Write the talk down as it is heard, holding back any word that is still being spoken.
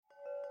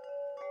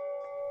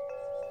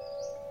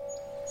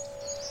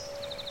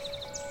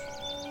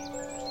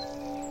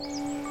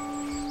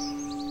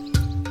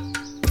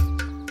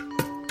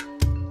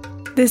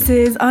This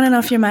is On and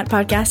Off Your Mat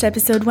podcast,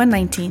 episode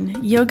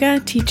 119, Yoga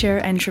Teacher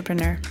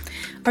Entrepreneur.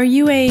 Are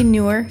you a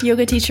newer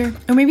yoga teacher?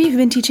 Or maybe you've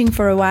been teaching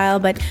for a while,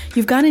 but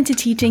you've gone into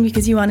teaching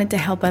because you wanted to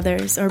help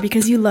others or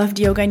because you loved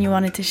yoga and you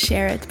wanted to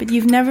share it, but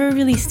you've never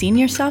really seen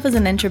yourself as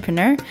an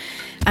entrepreneur?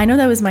 I know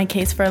that was my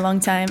case for a long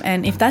time,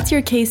 and if that's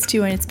your case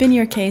too, and it's been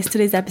your case,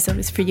 today's episode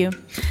is for you.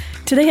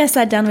 Today I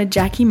sat down with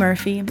Jackie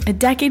Murphy. A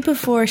decade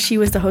before she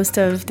was the host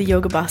of the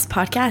Yoga Boss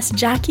podcast,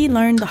 Jackie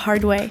learned the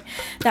hard way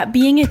that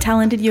being a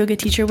talented yoga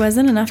teacher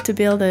wasn't enough to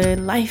build a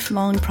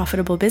lifelong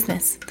profitable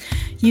business.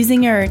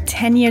 Using her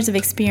 10 years of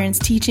experience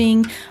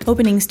teaching,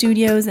 opening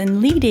studios,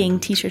 and leading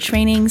teacher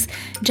trainings,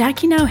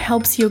 Jackie now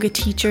helps yoga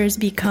teachers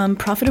become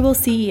profitable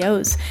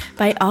CEOs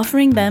by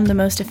offering them the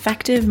most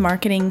effective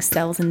marketing,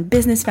 sales, and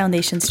business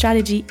foundation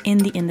strategy in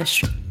the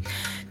industry.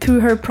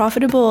 Through her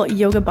profitable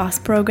Yoga Boss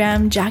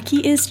program,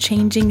 Jackie is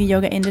changing the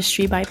yoga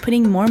industry by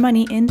putting more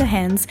money in the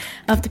hands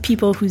of the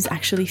people whose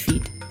actually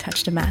feet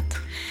touch the mat.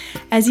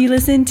 As you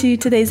listen to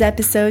today's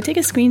episode, take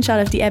a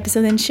screenshot of the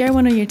episode and share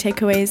one of your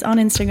takeaways on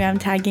Instagram,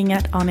 tagging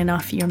at On and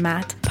Off Your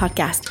Mat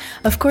podcast.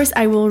 Of course,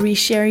 I will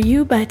reshare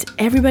you, but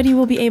everybody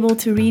will be able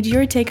to read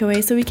your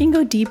takeaways so we can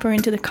go deeper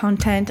into the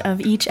content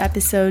of each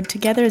episode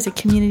together as a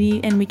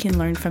community and we can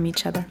learn from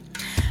each other.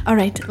 All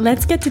right,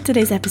 let's get to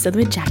today's episode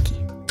with Jackie.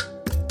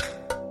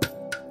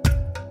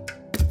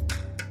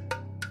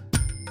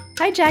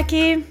 Hi,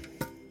 Jackie.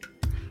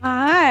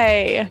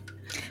 Hi.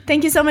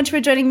 Thank you so much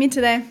for joining me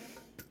today.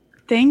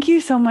 Thank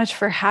you so much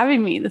for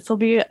having me. This will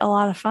be a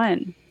lot of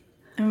fun.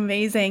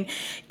 Amazing.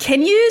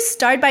 Can you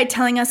start by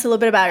telling us a little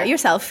bit about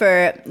yourself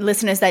for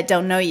listeners that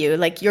don't know you,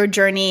 like your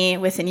journey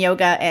within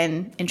yoga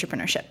and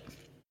entrepreneurship?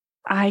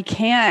 I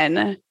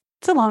can.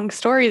 It's a long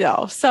story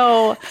though.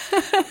 So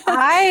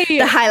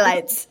The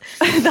highlights.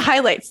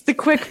 The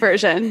quick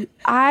version.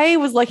 I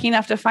was lucky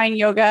enough to find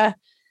yoga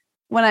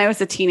when I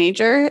was a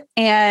teenager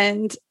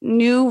and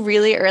knew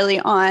really early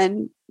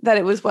on that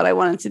it was what I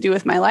wanted to do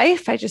with my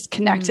life. I just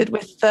connected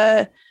with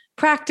the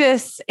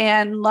practice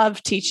and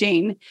loved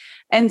teaching.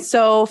 And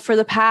so for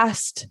the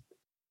past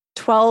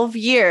 12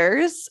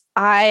 years,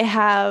 I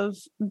have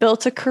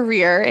built a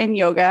career in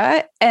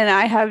yoga and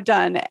I have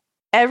done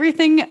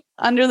everything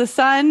under the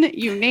sun,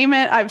 you name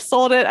it. I've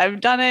sold it,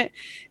 I've done it.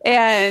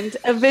 And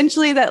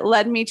eventually that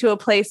led me to a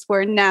place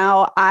where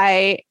now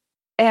I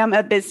am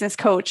a business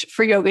coach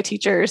for yoga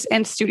teachers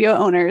and studio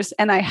owners,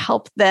 and I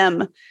help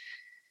them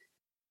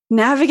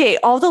navigate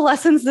all the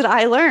lessons that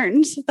I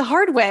learned the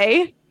hard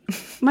way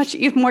much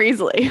more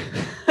easily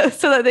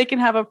so that they can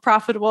have a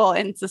profitable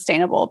and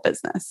sustainable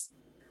business.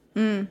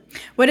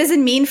 What does it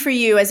mean for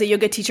you as a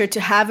yoga teacher to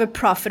have a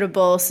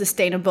profitable,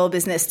 sustainable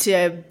business,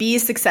 to be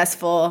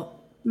successful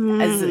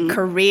as a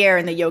career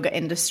in the yoga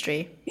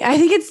industry? I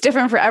think it's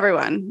different for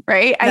everyone,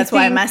 right? That's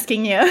why I'm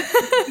asking you.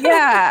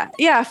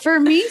 Yeah. For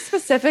me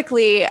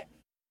specifically,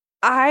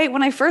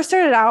 when I first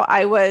started out,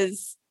 I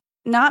was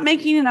not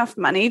making enough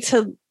money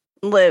to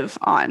live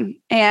on.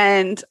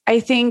 And I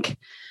think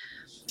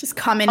just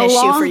common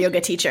issue for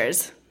yoga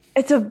teachers.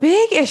 It's a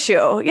big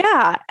issue.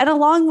 Yeah. And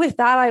along with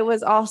that, I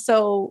was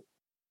also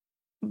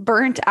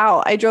burnt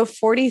out. I drove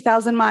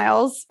 40,000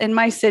 miles in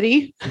my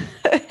city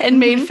and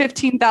made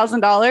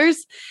 $15,000.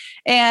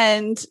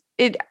 And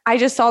I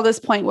just saw this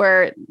point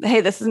where,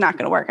 hey, this is not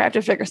going to work. I have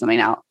to figure something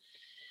out.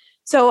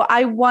 So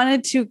I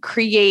wanted to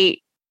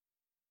create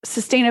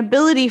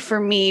sustainability for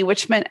me,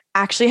 which meant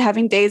actually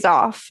having days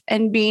off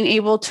and being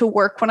able to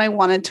work when I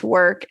wanted to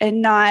work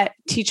and not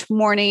teach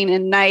morning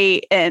and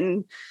night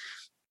and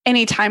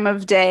any time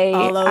of day.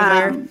 All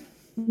over.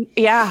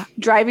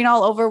 Driving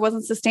all over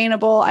wasn't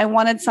sustainable. I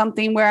wanted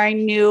something where I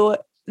knew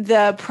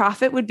the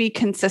profit would be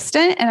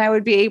consistent and I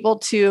would be able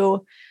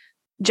to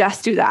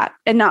just do that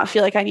and not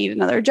feel like I need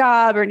another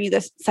job or need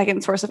this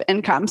second source of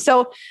income.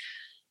 So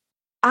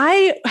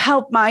I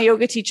help my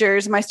yoga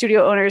teachers, my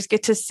studio owners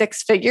get to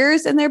 6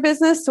 figures in their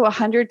business, so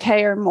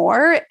 100K or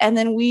more. And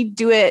then we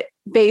do it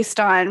based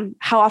on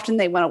how often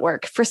they want to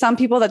work. For some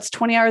people, that's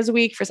 20 hours a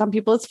week. For some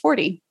people, it's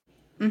 40.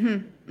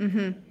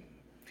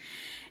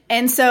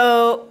 And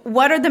so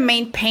what are the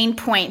main pain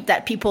points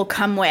that people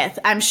come with?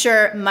 I'm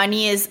sure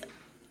money is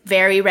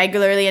very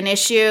regularly an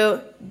issue.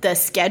 The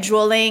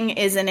scheduling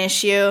is an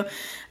issue.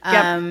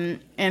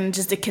 And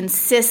just the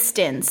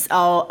consistency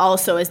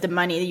also is the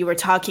money that you were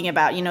talking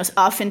about. You know,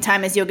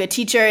 oftentimes as yoga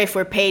teacher, if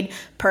we're paid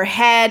per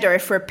head or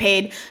if we're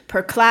paid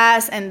per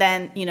class and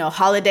then, you know,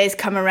 holidays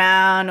come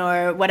around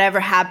or whatever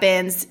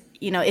happens,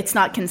 you know, it's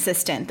not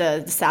consistent,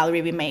 the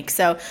salary we make.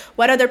 So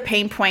what other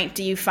pain point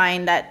do you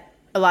find that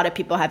a lot of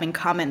people have in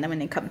common when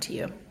they come to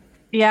you?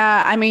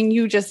 Yeah. I mean,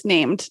 you just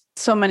named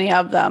so many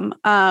of them.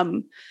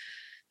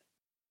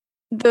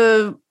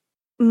 The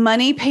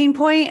money pain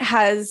point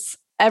has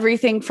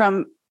everything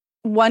from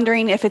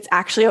wondering if it's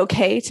actually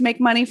okay to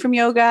make money from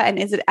yoga and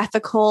is it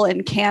ethical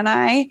and can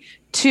I,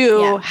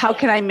 to how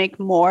can I make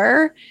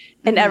more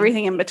and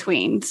everything in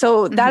between.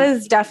 So that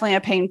is definitely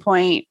a pain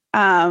point.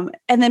 And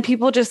then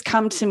people just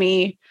come to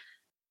me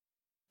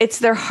it's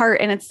their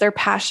heart and it's their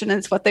passion. And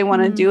it's what they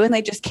want to do. And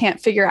they just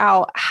can't figure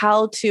out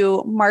how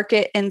to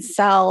market and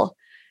sell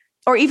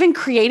or even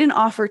create an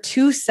offer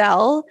to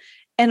sell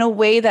in a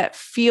way that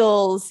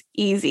feels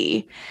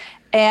easy.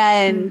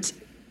 And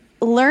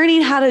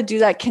learning how to do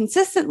that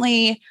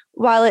consistently,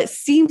 while it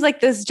seems like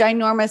this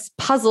ginormous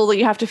puzzle that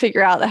you have to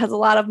figure out that has a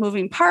lot of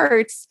moving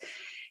parts,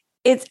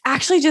 it's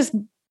actually just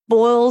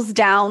boils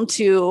down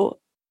to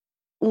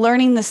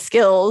learning the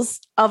skills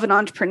of an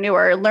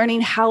entrepreneur,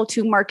 learning how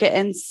to market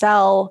and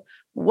sell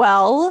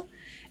well,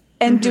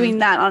 and doing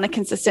that on a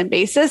consistent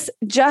basis,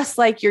 just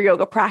like your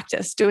yoga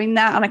practice, doing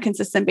that on a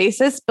consistent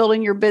basis,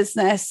 building your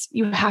business,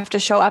 you have to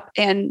show up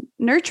and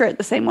nurture it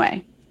the same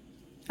way.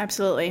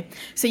 Absolutely.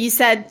 So you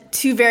said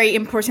two very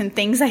important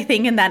things, I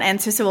think, in that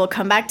answer. So we'll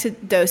come back to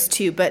those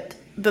two. But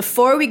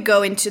before we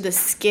go into the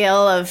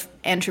scale of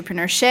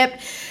entrepreneurship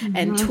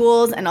and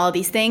tools and all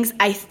these things,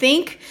 I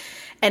think,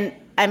 and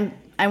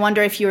I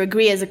wonder if you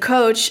agree as a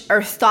coach,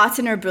 our thoughts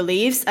and our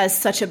beliefs has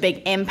such a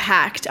big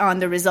impact on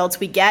the results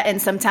we get, and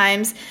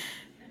sometimes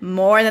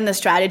more than the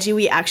strategy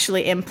we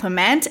actually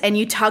implement. And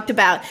you talked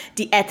about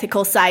the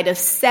ethical side of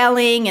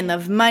selling and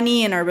of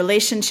money and our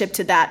relationship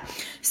to that.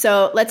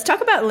 So let's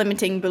talk about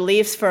limiting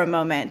beliefs for a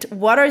moment.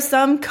 What are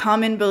some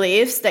common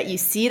beliefs that you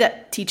see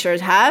that teachers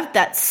have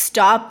that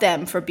stop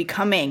them from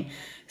becoming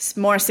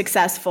more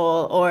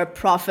successful or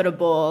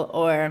profitable,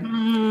 or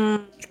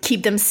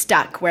keep them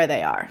stuck where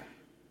they are?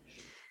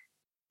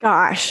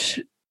 Gosh,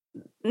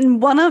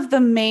 one of the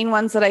main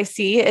ones that I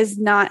see is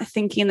not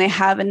thinking they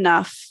have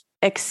enough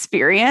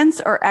experience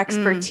or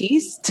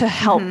expertise to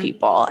help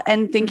people,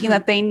 and thinking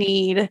that they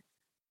need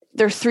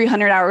their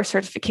 300-hour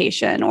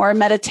certification or a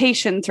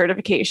meditation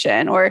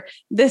certification or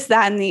this,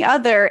 that, and the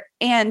other,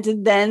 and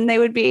then they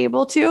would be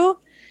able to.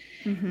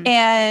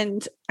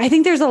 And I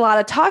think there's a lot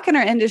of talk in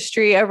our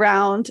industry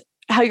around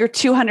how your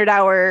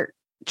 200-hour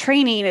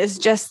training is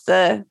just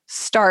the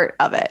start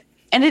of it.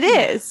 And it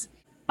is,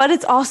 but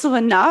it's also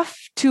enough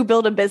to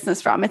build a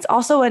business from. It's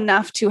also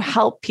enough to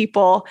help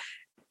people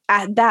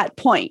at that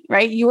point,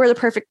 right? You are the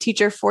perfect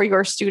teacher for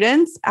your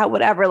students at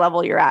whatever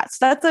level you're at.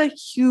 So that's a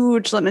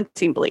huge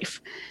limiting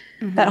belief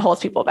that holds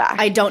people back.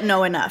 I don't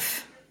know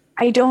enough.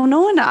 I don't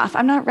know enough.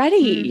 I'm not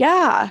ready.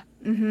 Yeah.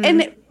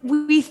 And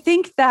we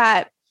think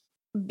that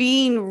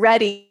being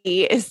ready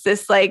is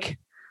this like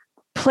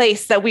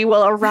place that we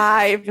will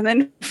arrive and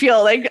then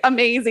feel like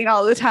amazing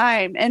all the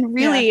time. And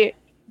really,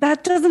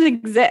 that doesn't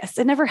exist.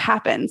 It never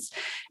happens.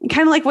 And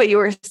kind of like what you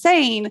were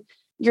saying,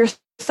 your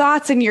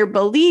thoughts and your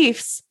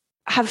beliefs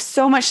have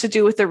so much to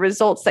do with the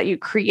results that you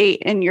create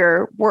in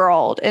your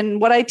world. And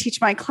what I teach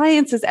my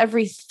clients is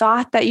every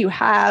thought that you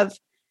have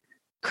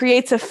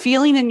creates a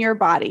feeling in your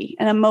body,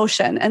 an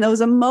emotion, and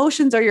those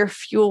emotions are your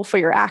fuel for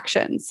your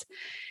actions.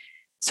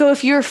 So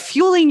if you're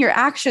fueling your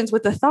actions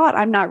with the thought,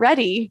 I'm not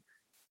ready,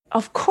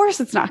 of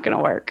course it's not going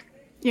to work.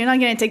 You're not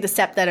going to take the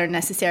steps that are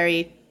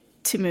necessary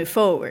to move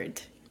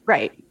forward.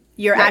 Right.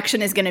 Your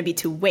action is going to be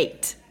to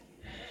wait.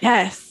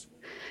 Yes.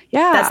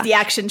 Yeah. That's the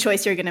action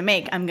choice you're going to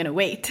make. I'm going to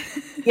wait.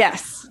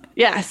 Yes.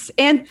 Yes.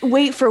 And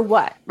wait for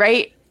what,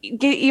 right?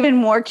 Get even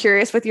more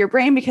curious with your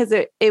brain, because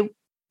it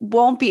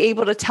won't be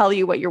able to tell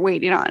you what you're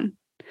waiting on.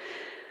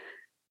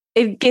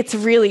 It gets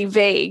really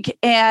vague.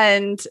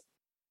 And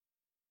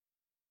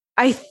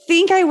I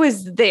think I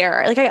was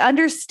there. Like, I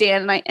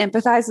understand and I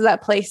empathize with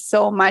that place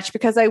so much,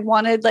 because I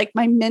wanted like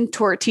my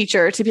mentor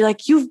teacher to be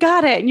like, you've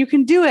got it and you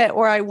can do it.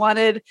 Or I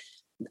wanted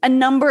a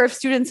number of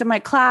students in my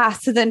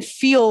class to then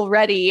feel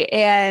ready.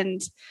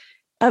 And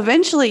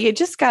eventually you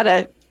just got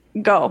to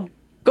go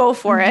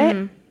for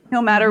it,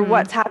 no matter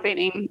what's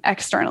happening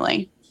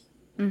externally.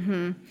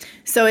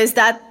 So is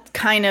that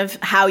kind of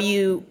how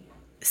you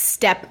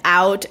step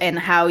out and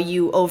how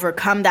you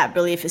overcome that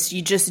belief? Is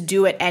you just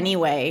do it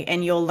anyway,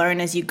 and you'll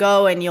learn as you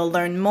go, and you'll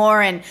learn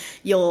more, and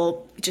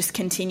you'll just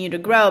continue to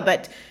grow,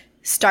 but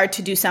start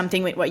to do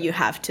something with what you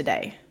have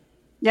today.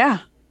 Yeah.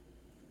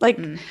 Like,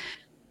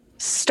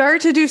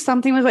 start to do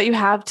something with what you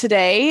have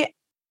today,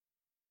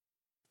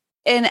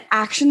 an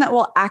action that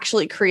will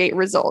actually create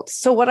results.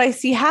 So what I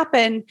see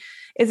happen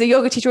is a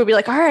yoga teacher will be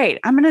like, all right,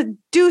 I'm going to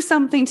do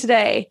something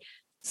today,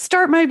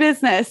 start my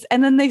business.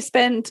 And then they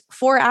spend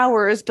 4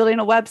 hours building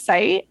a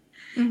website.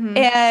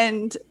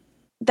 And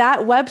that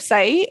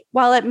website,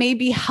 while it may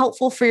be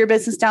helpful for your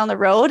business down the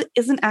road,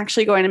 isn't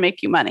actually going to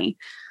make you money.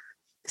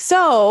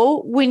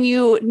 So when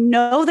you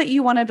know that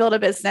you want to build a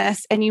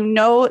business and you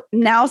know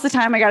now's the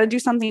time, I got to do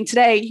something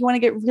today, you want to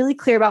get really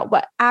clear about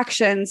what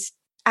actions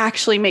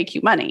actually make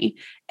you money,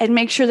 and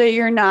make sure that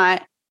you're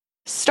not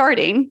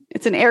starting,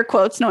 it's in air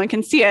quotes, no one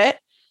can see it,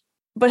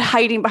 but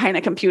hiding behind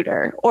a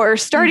computer, or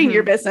starting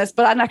your business,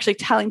 but I'm actually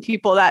telling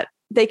people that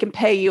they can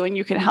pay you and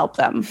you can help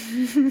them.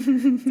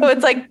 So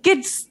it's like,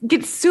 get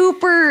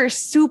super,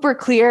 super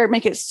clear,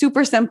 make it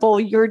super simple.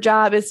 Your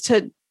job is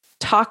to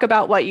talk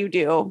about what you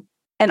do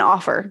and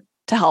offer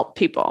to help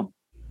people.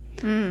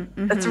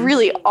 That's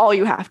really all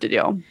you have to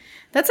do.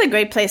 That's a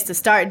great place to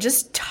start.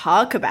 Just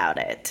talk about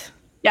it.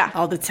 Yeah.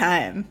 All the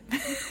time.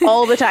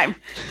 All the time.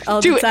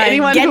 All to the time.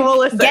 anyone who will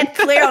listen. Get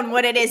clear on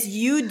what it is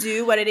you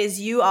do, what it is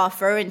you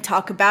offer, and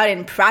talk about it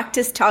and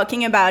practice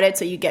talking about it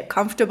so you get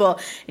comfortable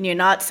and you're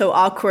not so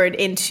awkward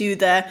into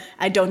the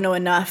I don't know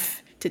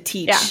enough to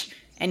teach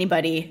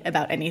anybody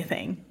about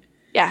anything.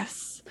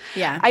 Yes.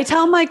 Yeah. I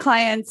tell my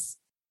clients,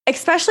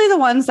 especially the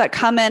ones that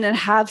come in and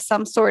have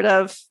some sort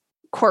of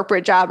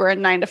corporate job or a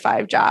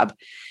 9-to-5 job.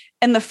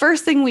 And the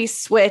first thing we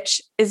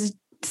switch is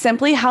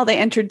simply how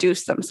they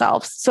introduce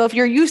themselves. So if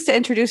you're used to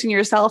introducing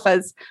yourself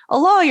as a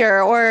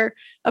lawyer or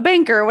a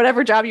banker or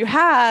whatever job you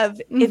have,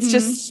 it's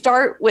just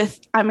start with,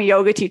 I'm a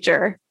yoga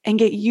teacher, and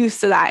get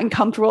used to that and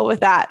comfortable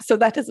with that. So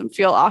that doesn't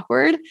feel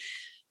awkward.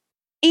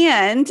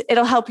 And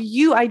it'll help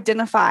you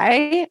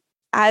identify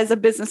as a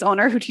business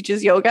owner who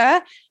teaches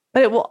yoga,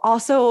 but it will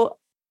also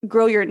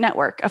grow your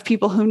network of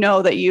people who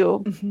know that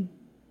you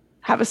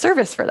have a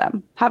service for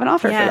them, have an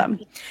offer for them.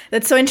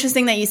 That's so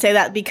interesting that you say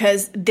that,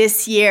 because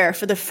this year,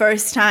 for the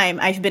first time,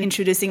 I've been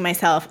introducing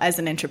myself as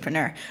an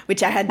entrepreneur,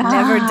 which I had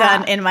never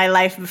done in my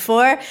life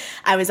before.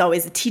 I was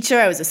always a teacher.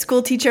 I was a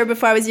school teacher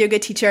before I was a yoga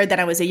teacher. Then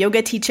I was a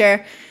yoga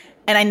teacher.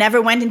 And I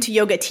never went into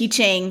yoga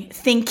teaching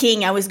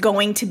thinking I was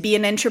going to be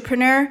an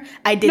entrepreneur.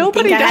 I didn't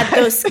think I had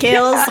those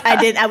skills.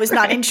 I was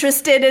not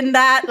interested in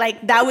that.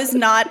 Like, that was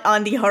not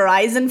on the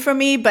horizon for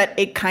me, but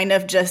it kind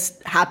of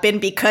just happened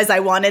because I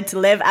wanted to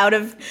live out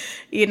of,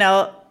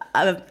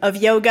 of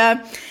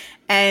yoga.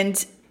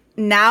 And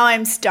now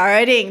I'm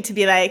starting to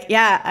be like,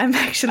 yeah, I'm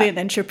actually an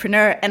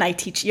entrepreneur and I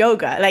teach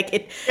yoga.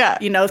 Like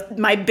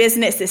my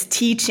business is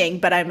teaching,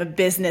 but I'm a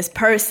business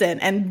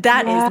person. And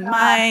that is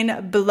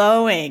mind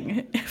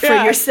blowing for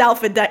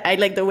yourself. I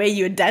like the way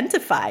you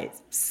identify.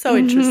 So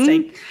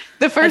interesting.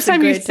 The first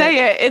time you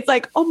say it, it's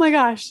like, oh my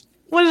gosh,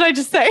 what did I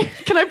just say?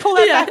 Can I pull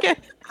that back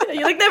in?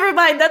 You're like, never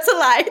mind. That's a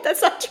lie.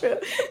 That's not true.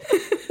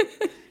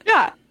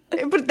 Yeah.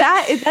 But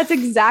that's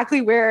exactly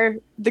where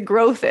the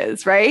growth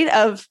is, right?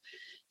 Of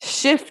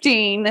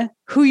shifting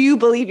who you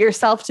believe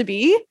yourself to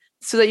be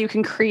so that you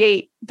can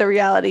create the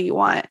reality you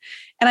want.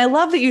 And I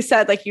love that you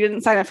said, like, you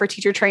didn't sign up for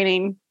teacher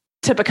training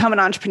to become an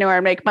entrepreneur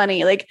and make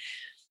money. Like,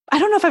 I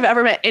don't know if I've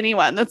ever met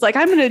anyone that's like,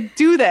 I'm going to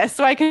do this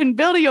so I can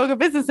build a yoga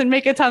business and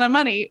make a ton of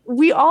money.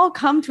 We all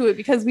come to it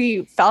because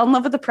we fell in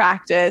love with the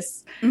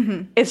practice.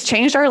 It's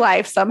changed our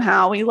life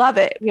somehow. We love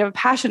it. We have a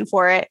passion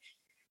for it,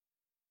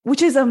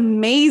 which is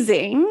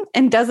amazing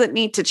and doesn't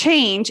need to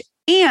change.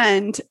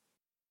 And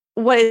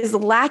what is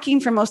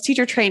lacking from most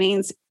teacher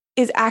trainings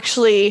is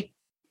actually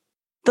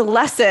the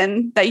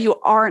lesson that you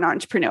are an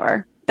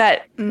entrepreneur,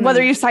 that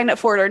whether you signed up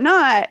for it or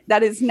not,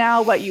 that is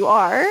now what you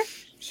are.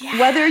 Yeah.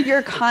 Whether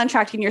you're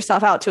contracting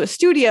yourself out to a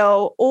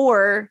studio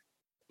or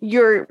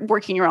you're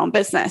working your own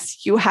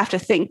business, you have to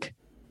think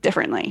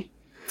differently.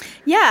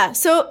 Yeah.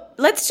 So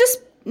let's just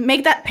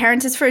make that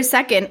parenthesis for a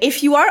second.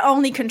 If you are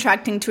only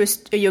contracting to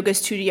a yoga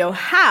studio,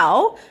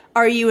 how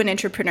are you an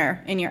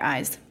entrepreneur in your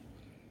eyes?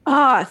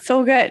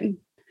 So good.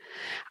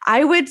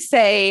 I would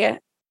say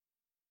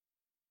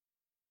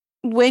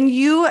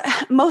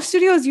most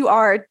studios, you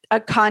are a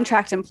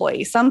contract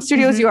employee. Some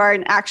studios, you are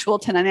an actual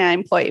 1099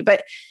 employee.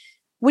 But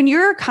when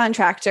you're a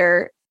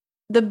contractor,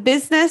 the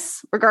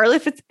business,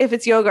 regardless if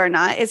it's yoga or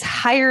not, is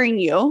hiring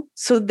you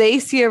so they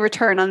see a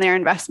return on their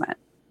investment.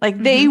 Like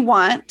they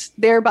want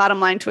their bottom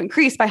line to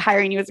increase by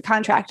hiring you as a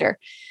contractor.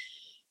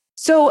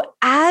 So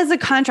as a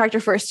contractor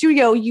for a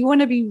studio, you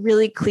want to be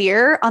really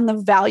clear on the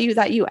value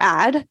that you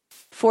add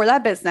for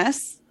that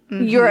business.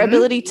 Your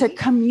ability to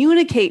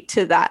communicate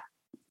to that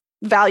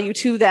value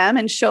to them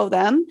and show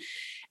them,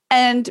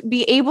 and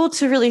be able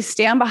to really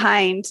stand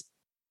behind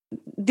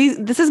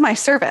this is my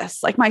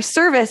service. Like, my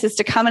service is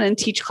to come in and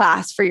teach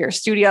class for your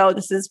studio.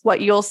 This is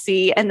what you'll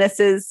see. And this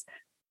is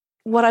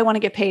what I want to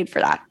get paid for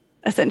that,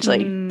 essentially,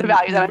 the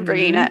value that I'm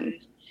bringing in.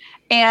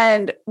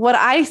 And what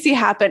I see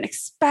happen,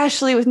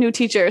 especially with new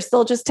teachers,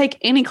 they'll just take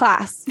any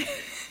class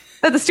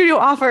that the studio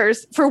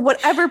offers for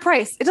whatever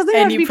price. It doesn't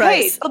have to be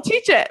paid. They'll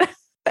teach it.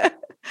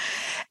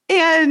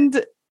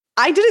 And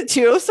I did it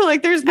too. So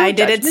like, there's no, I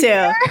did it too.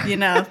 There.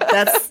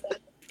 That's,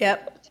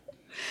 yep.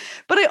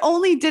 But I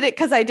only did it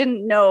because I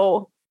didn't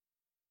know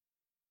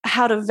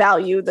how to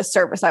value the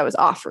service I was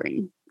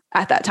offering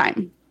at that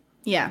time.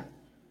 Yeah.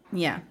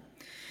 Yeah.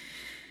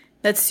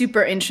 That's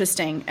super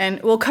interesting.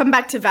 And we'll come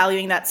back to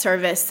valuing that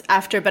service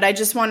after, but I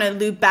just want to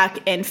loop back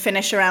and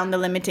finish around the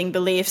limiting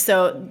beliefs.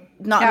 So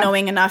not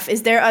knowing enough.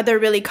 Is there other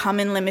really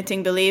common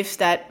limiting beliefs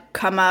that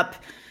come up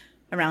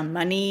around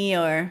money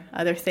or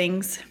other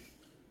things?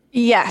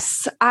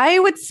 Yes, I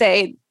would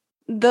say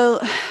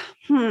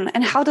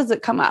and how does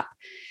it come up?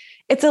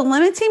 It's a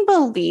limiting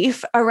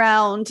belief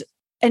around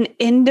an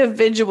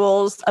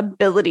individual's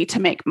ability to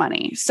make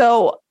money.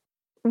 So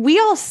we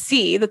all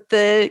see that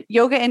the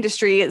yoga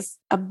industry is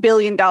 $1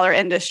 billion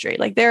industry.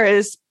 Like, there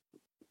is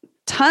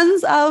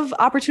tons of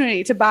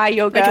opportunity to buy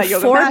yoga. Like a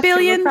yoga $4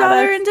 billion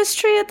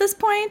industry at this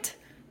point?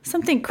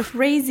 Something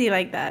crazy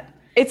like that.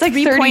 It's like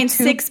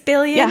 3.6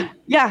 billion.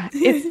 Yeah.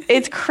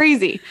 It's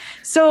crazy.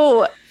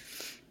 So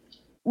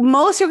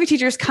most yoga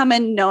teachers come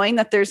in knowing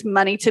that there's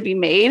money to be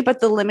made, but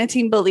the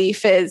limiting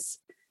belief is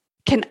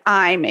can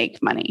I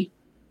make money?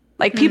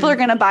 Like people are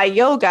going to buy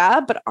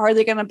yoga, but are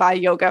they going to buy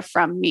yoga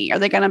from me? Are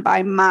they going to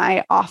buy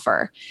my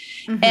offer?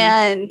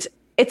 And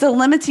it's a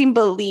limiting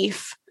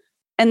belief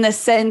in the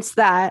sense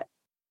that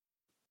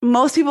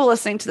most people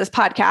listening to this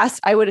podcast,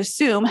 I would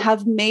assume,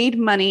 have made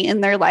money in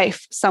their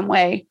life some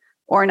way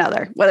or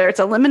another, whether it's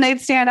a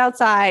lemonade stand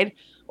outside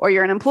or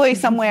you're an employee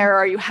somewhere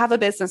or you have a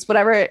business,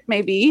 whatever it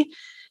may be.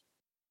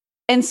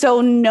 And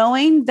so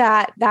knowing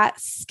that that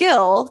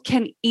skill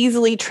can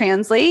easily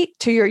translate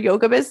to your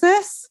yoga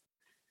business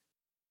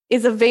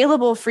is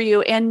available for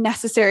you and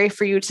necessary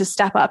for you to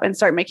step up and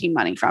start making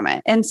money from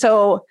it. And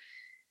so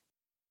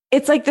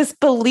it's like this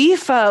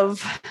belief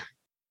of,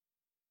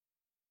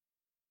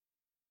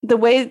 the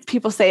way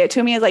people say it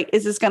to me is like,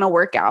 is this going to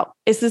work out?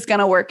 Is this going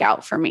to work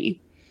out for me?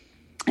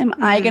 Am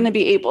I going to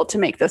be able to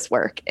make this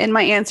work? And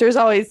my answer is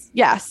always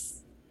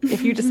yes.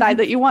 If you decide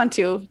that you want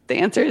to, the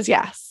answer is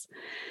yes,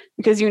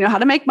 because you know how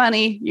to make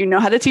money. You know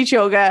how to teach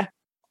yoga.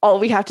 All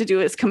we have to do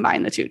is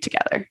combine the two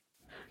together.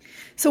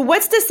 So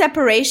what's the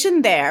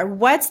separation there?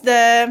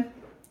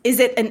 Is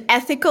it an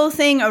ethical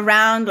thing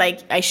around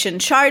like I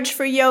shouldn't charge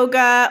for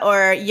yoga,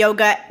 or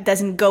yoga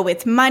doesn't go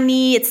with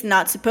money? It's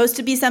not supposed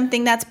to be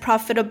something that's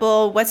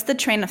profitable. What's the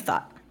train of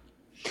thought?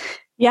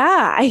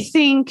 Yeah, I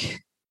think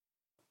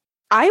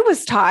I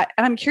was taught,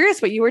 and I'm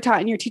curious what you were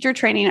taught in your teacher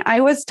training. I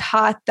was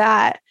taught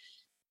that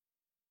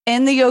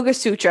in the Yoga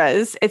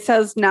Sutras, it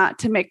says not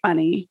to make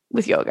money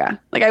with yoga.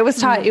 Like I was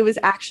taught it was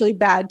actually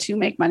bad to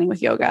make money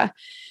with yoga.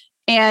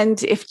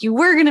 And if you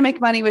were going to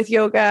make money with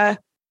yoga,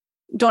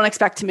 don't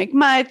expect to make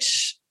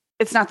much.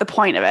 It's not the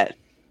point of it.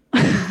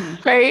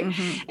 Right.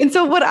 And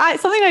so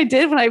something I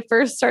did when I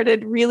first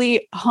started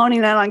really honing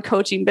in on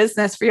coaching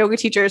business for yoga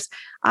teachers,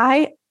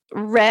 I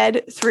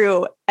read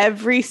through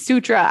every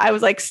sutra. I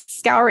was like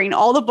scouring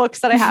all the books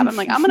that I have. I'm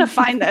like, I'm going to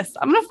find this.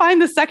 I'm going to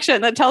find the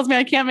section that tells me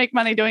I can't make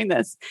money doing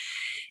this.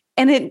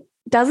 And it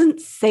doesn't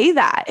say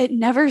that. It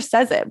never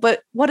says it.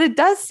 But what it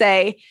does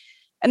say,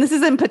 and this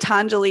is in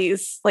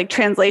Patanjali's like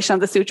translation of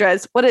the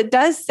sutras, what it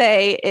does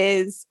say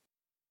is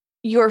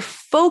your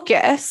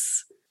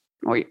focus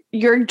or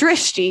your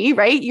drishti,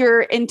 right?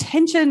 Your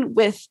intention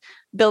with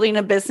building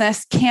a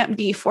business can't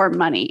be for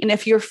money. And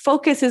if your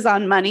focus is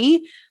on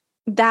money,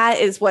 that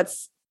is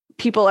what's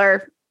people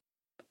are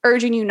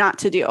urging you not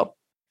to do.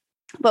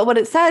 But what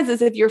it says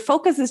is if your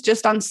focus is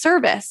just on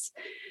service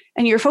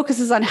and your focus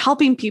is on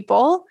helping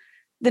people,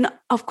 then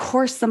of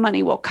course the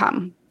money will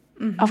come.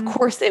 Of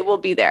course it will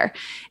be there.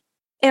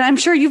 And I'm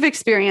sure you've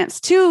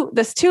experienced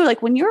this too.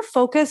 Like when you're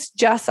focused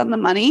just on the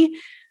money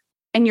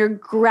and you're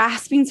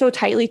grasping so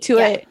tightly to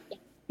it,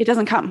 it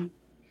doesn't come.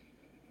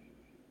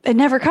 It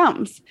never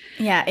comes.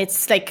 Yeah.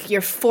 It's like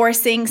you're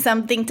forcing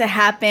something to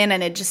happen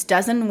and it just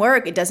doesn't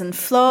work. It doesn't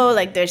flow.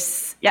 Like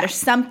there's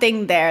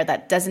something there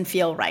that doesn't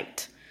feel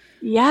right.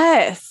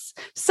 Yes.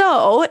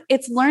 So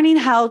it's learning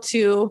how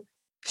to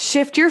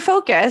shift your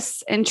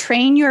focus and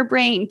train your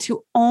brain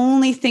to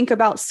only think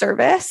about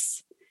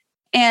service.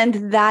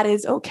 And that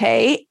is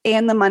okay.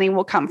 And the money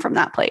will come from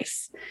that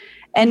place.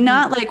 And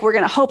not like we're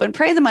going to hope and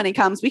pray the money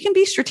comes. We can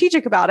be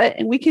strategic about it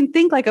and we can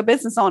think like a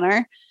business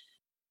owner,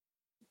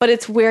 but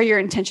it's where your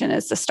intention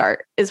is to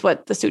start is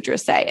what the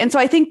sutras say. And so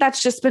I think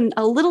that's just been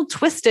a little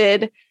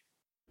twisted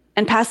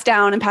and passed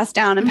down and passed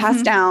down and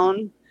passed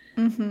down,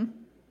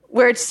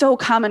 where it's so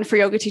common for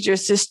yoga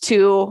teachers just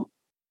to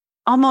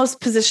almost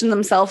position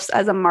themselves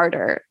as a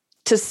martyr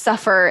to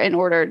suffer in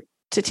order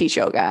to teach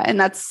yoga.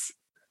 And it's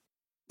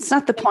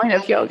not the point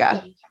of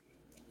yoga.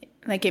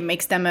 Like it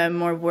makes them a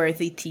more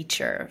worthy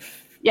teacher.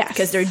 Yes.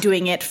 Because they're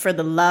doing it for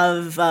the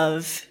love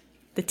of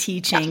the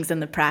teachings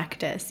and the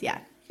practice. Yeah.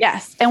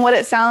 Yes. And what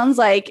it sounds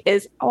like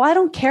is, oh, I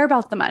don't care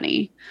about the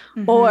money,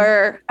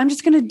 or I'm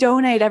just going to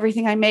donate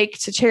everything I make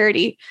to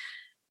charity.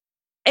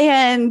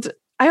 And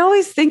I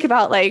always think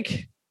about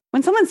like,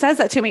 when someone says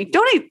that to me,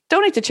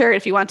 donate to charity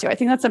if you want to. I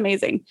think that's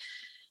amazing.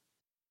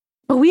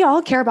 But we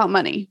all care about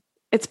money.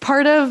 It's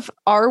part of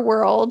our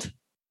world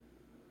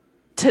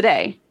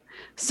today.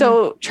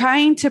 So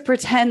trying to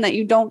pretend that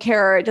you don't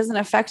care or it doesn't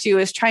affect you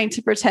is trying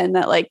to pretend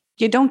that like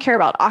you don't care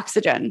about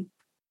oxygen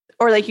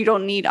or like you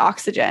don't need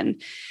oxygen.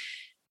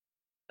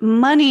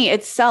 Money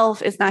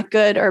itself is not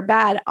good or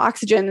bad.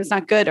 Oxygen is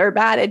not good or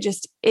bad. It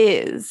just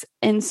is.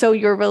 And so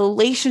your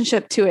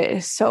relationship to it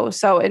is so,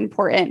 so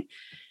important.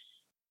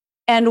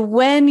 And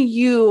when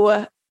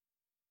you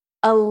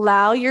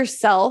allow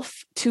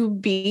yourself to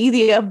be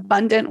the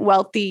abundant,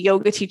 wealthy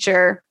yoga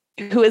teacher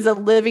who is a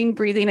living,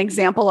 breathing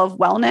example of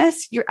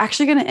wellness, you're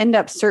actually going to end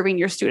up serving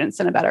your students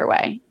in a better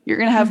way. You're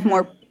going to have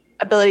more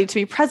ability to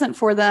be present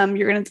for them.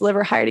 You're going to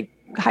deliver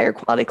higher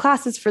quality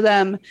classes for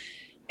them.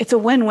 It's a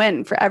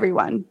win-win for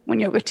everyone when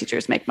yoga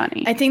teachers make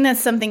money. I think that's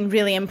something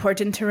really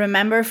important to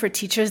remember for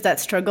teachers that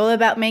struggle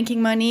about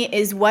making money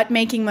is what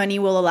making money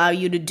will allow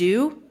you to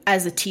do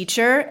as a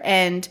teacher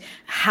and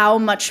how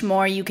much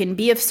more you can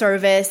be of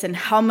service and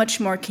how much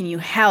more can you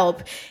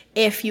help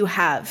if you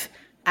have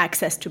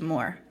access to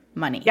more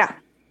money. Yeah.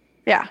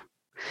 Yeah.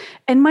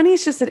 And money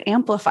is just an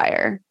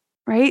amplifier,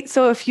 right?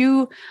 So if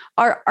you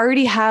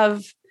already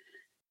have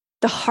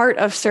the heart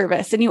of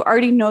service and you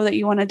already know that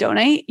you want to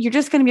donate, you're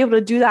just going to be able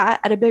to do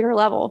that at a bigger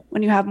level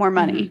when you have more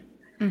money.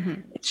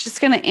 Mm-hmm. It's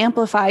just going to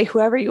amplify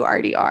whoever you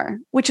already are,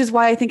 which is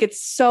why I think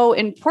it's so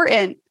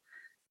important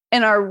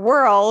in our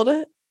world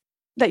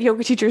that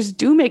yoga teachers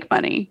do make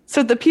money.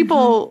 So the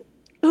people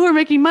who are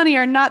making money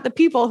are not the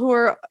people who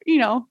are,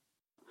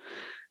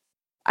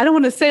 I don't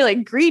want to say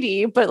like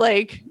greedy, but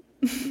like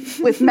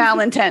with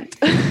malintent.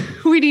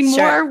 We need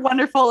more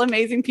wonderful,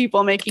 amazing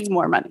people making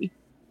more money.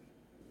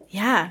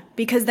 Yeah,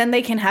 because then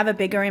they can have a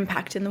bigger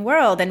impact in the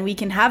world and we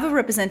can have a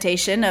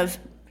representation of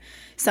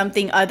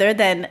something other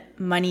than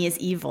money is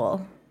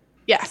evil.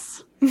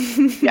 Yes.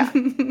 Yeah.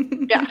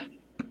 Yeah.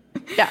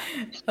 Yeah.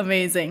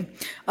 Amazing.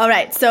 All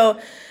right. So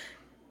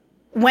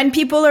when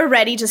people are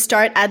ready to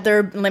start at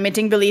their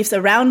limiting beliefs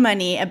around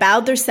money,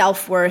 about their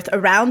self-worth,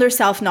 around their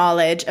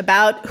self-knowledge,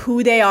 about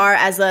who they are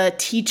as a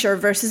teacher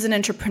versus an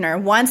entrepreneur,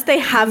 once they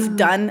have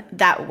done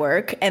that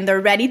work and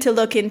they're ready to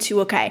look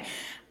into, okay,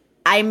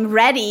 I'm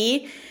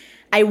ready,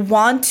 I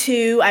want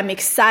to, I'm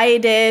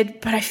excited,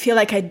 but I feel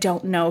like I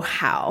don't know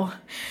how.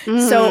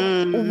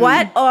 So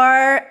what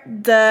are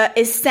the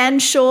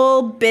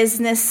essential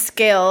business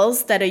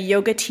skills that a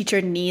yoga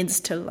teacher needs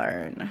to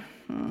learn?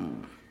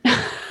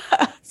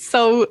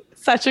 So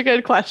such a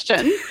good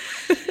question.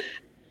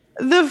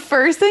 The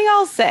first thing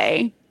I'll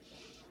say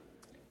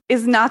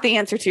is not the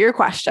answer to your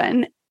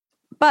question,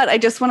 but I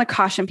just want to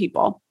caution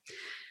people.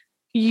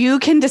 You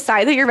can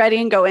decide that you're ready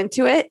and go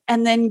into it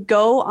and then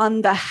go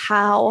on the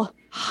how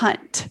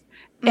hunt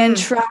and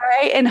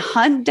try and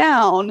hunt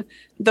down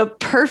the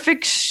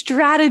perfect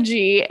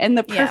strategy and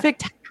the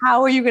perfect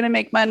how are you going to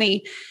make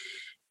money.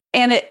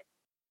 And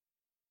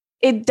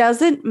it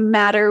doesn't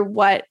matter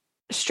what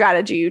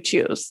strategy you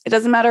choose. It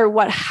doesn't matter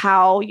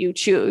how you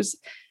choose.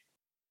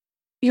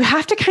 You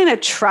have to kind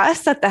of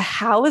trust that the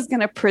how is going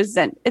to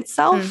present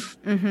itself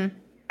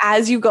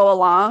as you go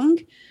along.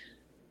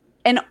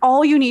 And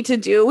all you need to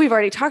do, we've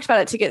already talked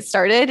about it to get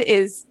started,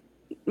 is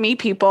meet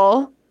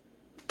people,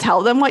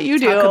 tell them what you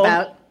do,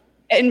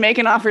 and make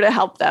an offer to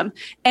help them.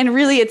 And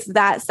really it's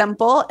that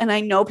simple. And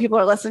I know people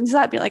are listening to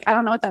that, be like, I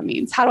don't know what that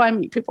means. How do I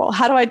meet people?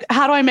 How do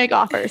I make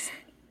offers?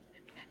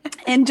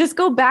 And just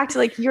go back to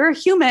like, you're a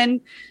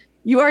human.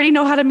 You already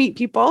know how to meet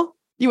people.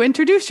 You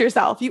introduce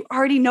yourself. You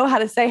already know how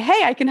to say,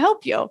 hey, I can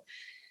help you.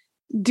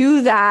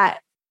 Do that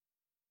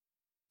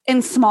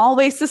in small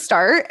ways to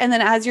start. And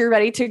then as you're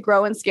ready to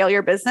grow and scale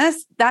your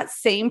business, that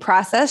same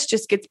process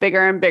just gets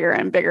bigger and bigger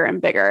and bigger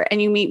and bigger.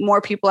 And you meet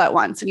more people at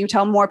once and you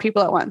tell more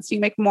people at once.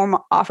 You make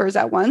more offers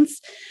at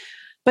once.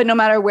 But no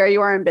matter where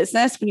you are in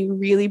business, when you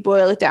really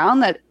boil it down,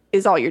 that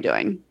is all you're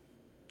doing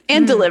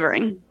and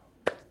delivering.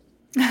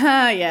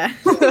 Yeah.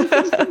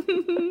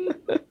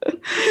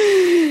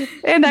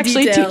 And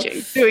actually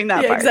teaching, doing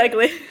that part.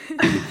 Exactly.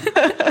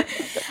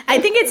 I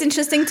think it's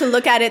interesting to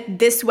look at it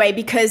this way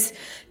because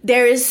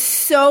there is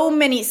so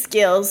many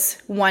skills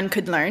one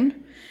could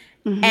learn.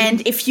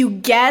 And if you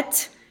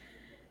get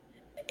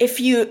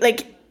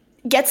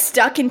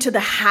stuck into the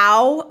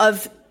how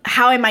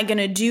am I going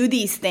to do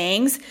these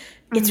things,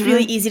 it's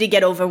really easy to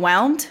get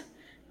overwhelmed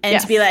and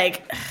to be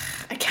like,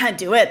 I can't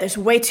do it. There's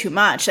way too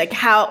much. Like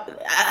how,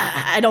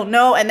 I don't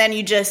know. And then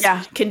you just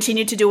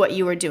continue to do what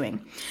you were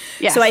doing.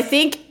 Yes. So I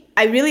think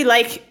I really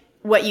like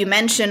what you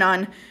mentioned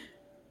on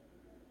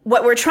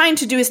what we're trying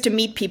to do is to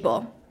meet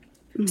people.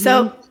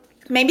 So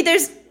maybe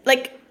there's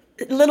like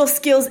little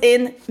skills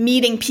in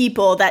meeting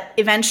people that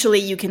eventually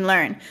you can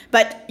learn,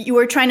 but you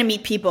were trying to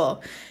meet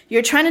people.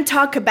 You're trying to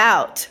talk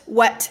about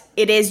what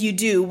it is you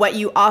do, what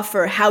you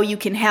offer, how you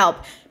can help.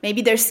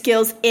 Maybe there's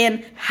skills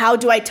in how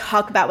do I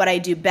talk about what I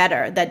do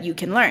better that you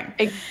can learn.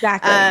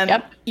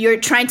 Exactly. You're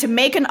trying to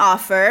make an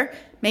offer.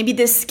 Maybe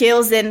there's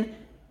skills in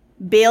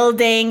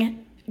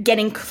building,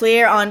 getting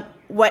clear on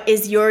what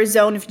is your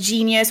zone of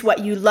genius, what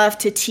you love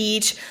to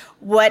teach,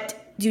 what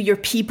do your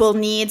people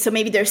need. So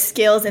maybe there's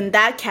skills in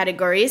that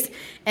categories.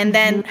 And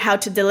then how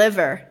to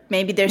deliver.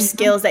 Maybe there's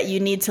skills that you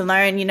need to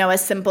learn,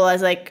 as simple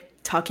as like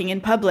talking in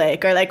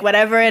public or like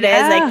whatever it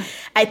is. Like,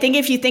 I think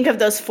if you think of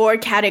those 4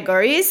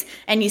 categories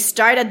and you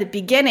start at the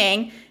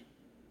beginning,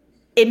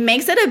 it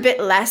makes it a bit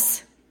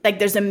less like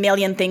there's a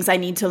million things I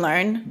need to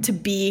learn to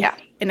be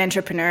an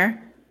entrepreneur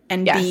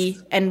and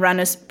and run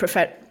a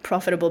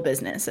profitable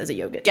business as a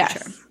yoga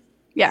teacher.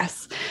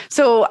 Yes.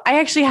 So I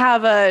actually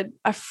have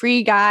a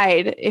free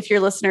guide if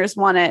your listeners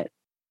want it.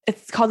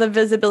 It's called the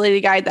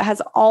Visibility Guide that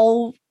has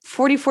all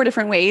 44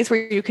 different ways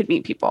where you could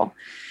meet people.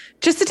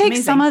 Just to take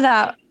some of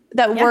that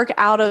work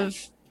out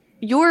of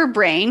your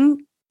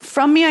brain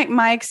from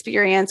my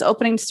experience,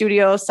 opening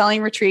studios,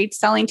 selling retreats,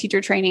 selling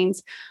teacher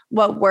trainings,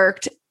 what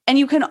worked. And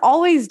you can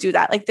always do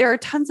that. Like there are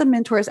tons of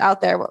mentors out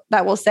there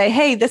that will say,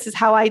 hey, this is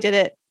how I did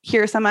it.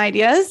 Here are some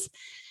ideas.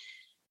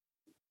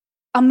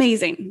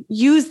 Amazing.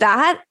 Use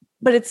that.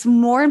 But it's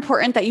more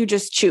important that you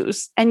just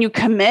choose and you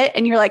commit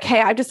and you're like,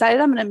 hey, I've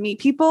decided I'm going to meet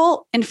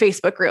people in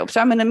Facebook groups.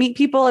 So I'm going to meet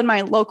people in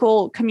my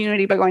local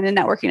community by going to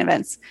networking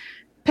events.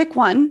 Pick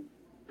one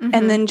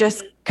and then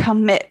just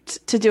commit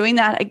to doing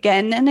that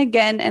again and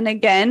again and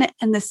again.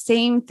 And the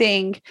same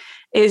thing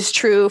is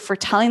true for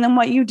telling them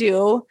what you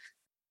do.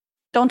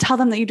 Don't tell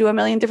them that you do a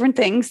million different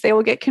things. They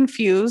will get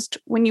confused.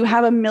 When you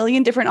have a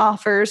million different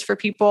offers for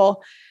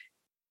people,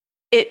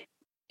 it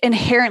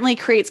inherently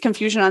creates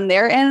confusion on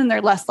their end and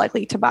they're less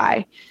likely to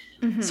buy.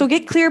 So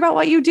get clear about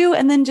what you do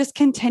and then just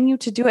continue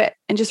to do it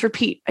and just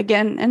repeat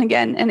again and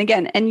again and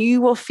again. And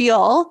you will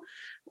feel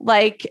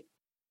like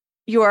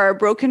you are a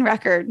broken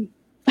record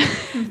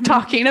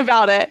talking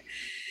about it,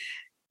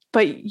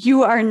 but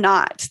you are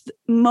not.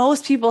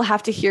 Most people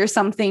have to hear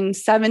something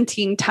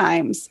 17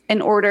 times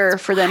in order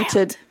for them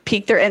to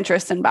pique their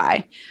interest and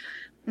buy.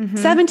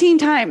 17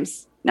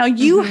 times. Now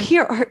you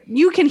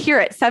can hear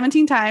it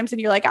 17 times and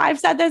you're like, I've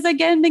said this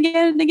again and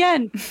again and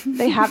again.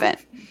 They haven't.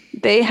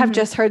 They have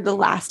just heard the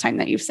last time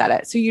that you've said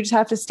it. So you just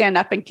have to stand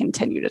up and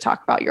continue to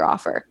talk about your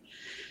offer.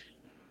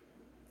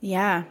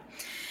 Yeah.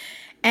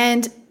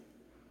 And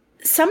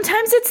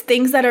sometimes it's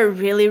things that are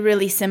really,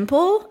 really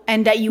simple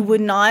and that you would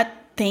not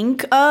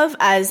think of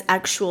as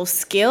actual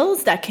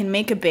skills that can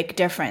make a big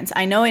difference.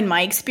 I know in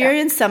my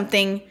experience,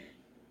 something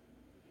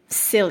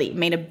silly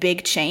made a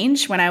big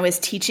change when I was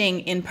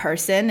teaching in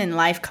person in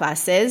live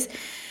classes.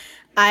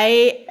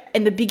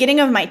 In the beginning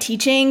of my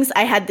teachings,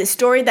 I had this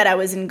story that I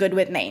wasn't good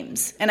with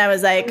names. And I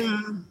was like,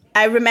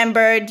 I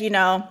remembered,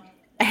 a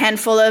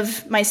handful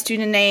of my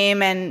student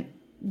name and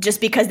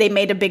just because they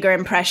made a bigger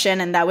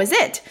impression and that was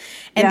it.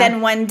 And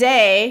then one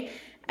day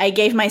I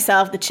gave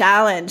myself the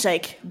challenge,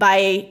 like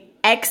by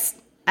X,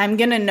 I'm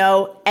going to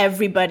know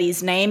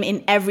everybody's name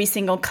in every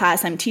single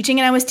class I'm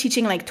teaching. And I was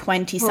teaching like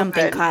 20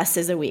 something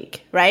classes a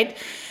week, right?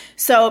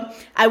 So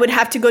I would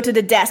have to go to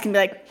the desk and be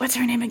like, what's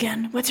her name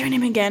again? What's her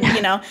name again?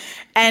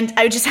 And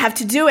I would just have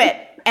to do it.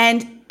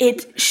 And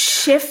it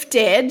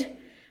shifted.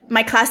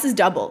 My classes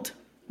doubled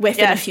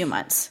within a few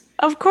months.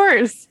 Of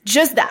course.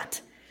 Just that.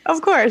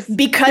 Of course.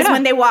 Because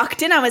when they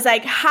walked in, I was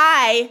like,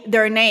 hi,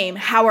 their name.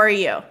 How are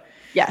you?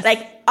 Yes.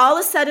 Like all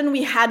of a sudden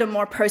we had a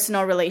more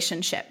personal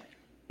relationship.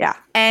 Yeah.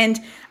 And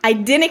I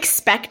didn't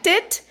expect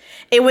it.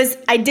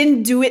 I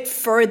didn't do it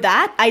for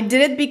that. I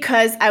did it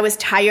because I was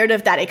tired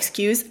of that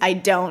excuse. I'm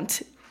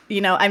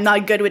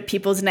not good with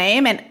people's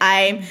name. And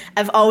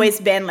I've always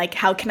been like,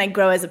 how can I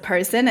grow as a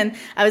person? And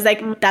I was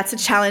like, that's a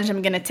challenge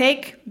I'm going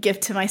to give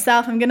to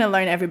myself. I'm going to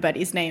learn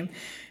everybody's name.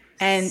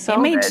 And it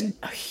made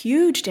a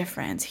huge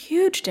difference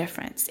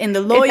in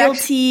the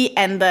loyalty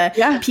and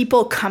the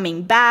people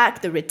coming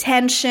back, the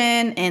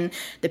retention and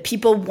the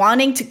people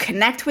wanting to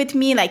connect with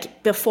me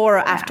like before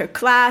or after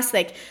class.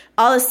 Like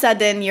all of a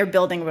sudden you're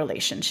building a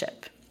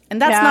relationship. And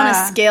that's not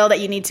a skill that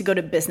you need to go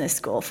to business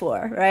school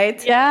for,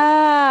 right?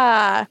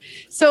 Yeah.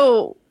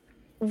 So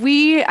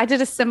I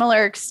did a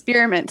similar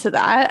experiment to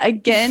that.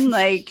 Again,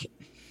 like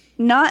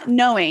not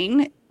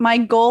knowing, my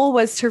goal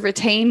was to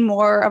retain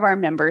more of our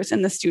members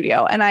in the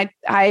studio. And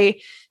I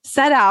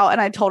set out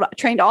and I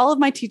trained all of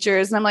my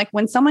teachers. And I'm like,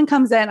 when someone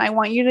comes in, I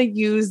want you to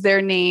use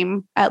their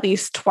name at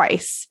least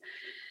twice.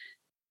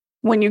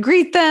 When you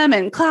greet them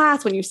in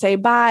class, when you say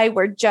bye,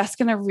 we're just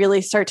going to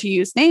really start to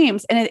use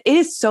names. And it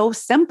is so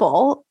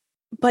simple,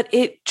 but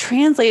it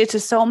translated to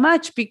so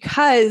much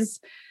because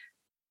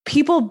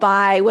people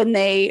buy when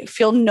they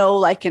feel know,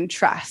 like, and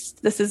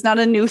trust. This is not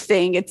a new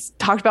thing. It's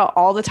talked about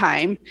all the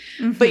time,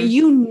 but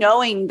you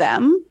knowing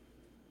them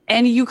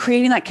and you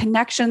creating that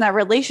connection, that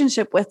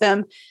relationship with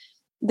them,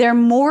 they're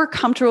more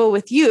comfortable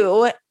with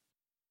you,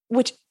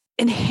 which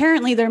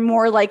inherently they're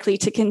more likely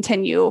to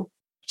continue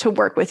to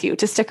work with you,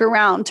 to stick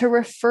around, to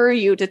refer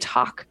you, to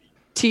talk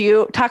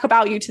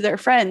about you to their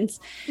friends.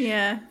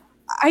 Yeah.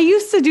 I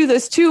used to do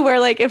this too, where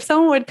like, if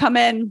someone would come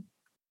in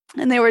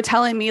and they were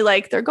telling me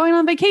like they're going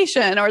on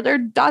vacation or their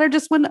daughter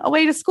just went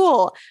away to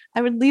school,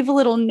 I would leave a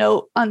little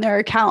note on their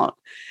account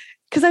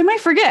because I might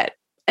forget.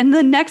 And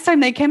the next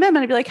time they came in,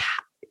 I'd be like,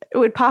 it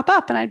would pop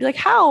up and I'd be like,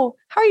 how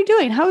are you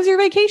doing? How was your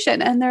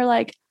vacation? And they're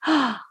like,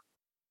 how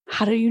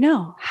do you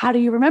know? How do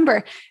you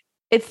remember?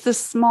 It's the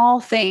small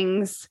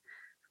things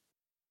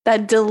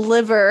that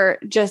deliver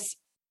just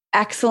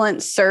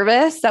excellent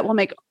service that will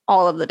make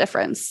all of the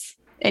difference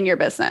in your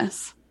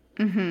business.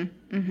 So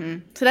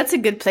that's a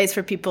good place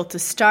for people to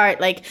start.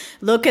 Like,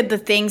 look at the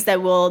things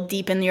that will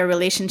deepen your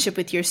relationship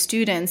with your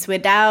students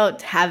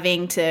without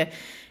having to,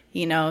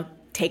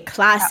 take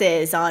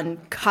classes on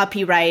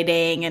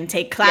copywriting and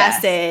take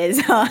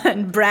classes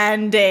on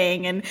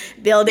branding and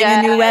building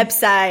a new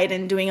website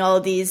and doing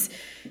all these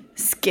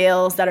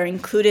skills that are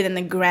included in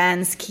the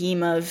grand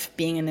scheme of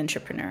being an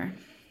entrepreneur.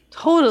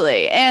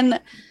 Totally.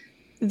 And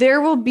there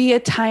will be a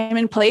time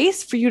and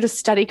place for you to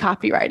study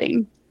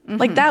copywriting.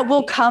 Like that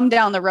will come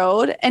down the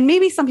road. And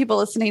maybe some people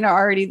listening are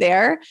already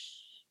there.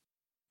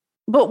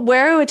 But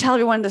where I would tell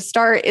everyone to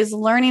start is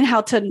learning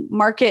how to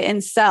market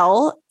and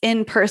sell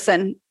in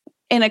person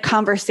in a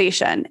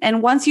conversation.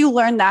 And once you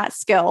learn that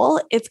skill,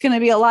 it's going to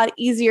be a lot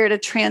easier to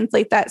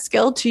translate that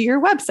skill to your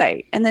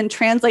website and then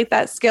translate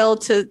that skill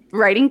to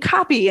writing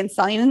copy and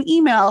selling an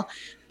email.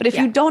 But if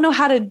you don't know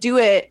how to do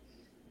it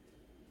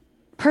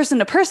person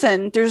to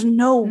person, there's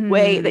no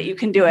way that you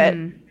can do it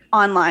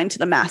online to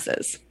the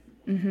masses.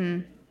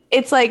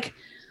 It's like,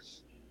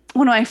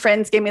 one of my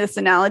friends gave me this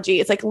analogy.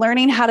 It's like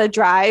learning how to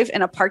drive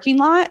in a parking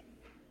lot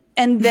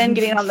and then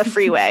getting on the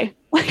freeway.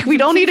 Like, we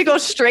don't need to go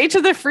straight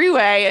to the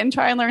freeway and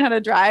try and learn how to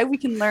drive. We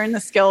can learn the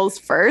skills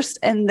first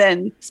and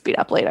then speed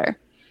up later.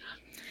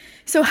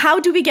 So how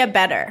do we get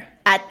better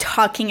at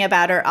talking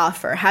about our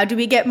offer? How do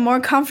we get more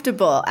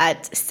comfortable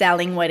at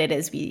selling what it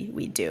is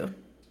we do?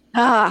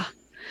 I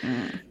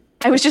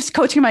was just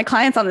coaching my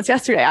clients on this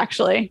yesterday,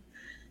 actually.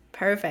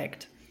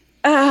 Perfect.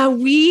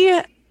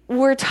 We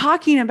were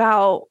talking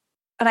about,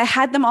 and I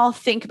had them all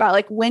think about,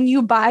 like, when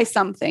you buy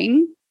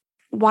something,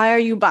 why are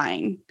you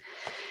buying?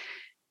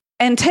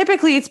 And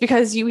typically it's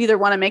because you either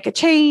want to make a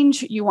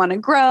change, you want to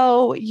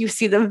grow, you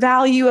see the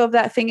value of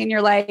that thing in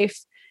your life.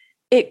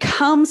 It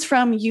comes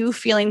from you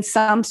feeling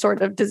some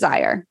sort of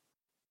desire.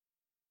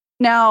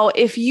 Now,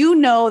 if you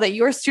know that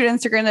your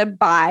students are going to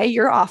buy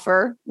your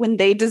offer when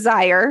they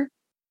desire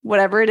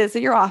whatever it is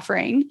that you're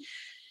offering,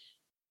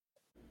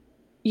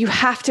 you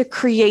have to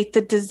create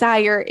the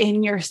desire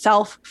in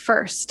yourself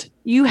first.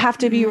 You have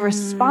to be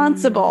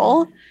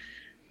responsible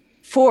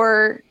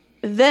for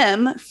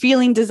them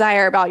feeling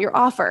desire about your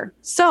offer.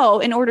 So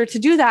in order to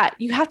do that,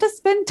 you have to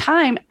spend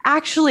time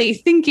actually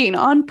thinking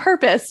on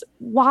purpose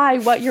why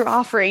what you're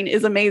offering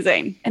is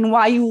amazing and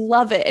why you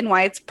love it and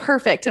why it's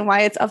perfect and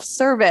why it's of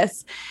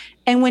service.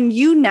 And when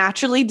you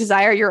naturally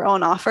desire your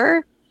own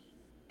offer,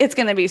 it's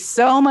going to be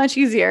so much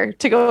easier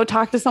to go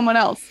talk to someone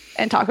else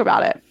and talk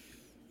about it.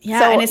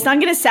 Yeah, and it's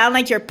not going to sound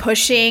like you're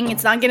pushing.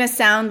 It's not going to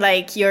sound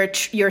like you're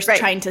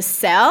trying to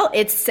sell.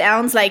 It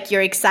sounds like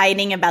you're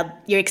excited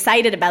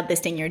about this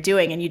thing you're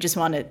doing, and you just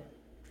want to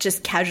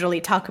just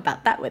casually talk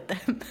about that with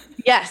them.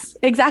 Yes,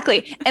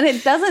 exactly. And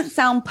it doesn't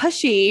sound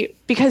pushy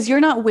because you're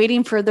not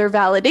waiting for their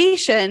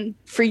validation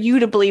for you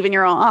to believe in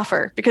your own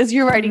offer, because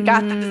you already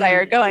got the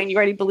desire going. You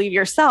already believe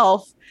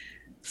yourself.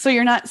 So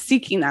you're not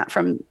seeking that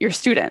from your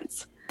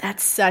students.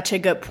 That's such a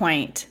good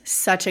point.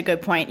 Such a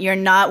good point. You're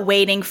not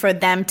waiting for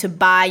them to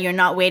buy. You're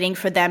not waiting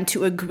for them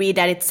to agree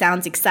that it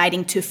sounds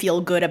exciting to feel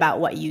good about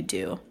what you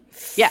do.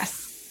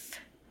 Yes.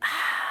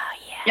 Oh,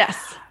 yeah.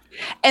 Yes.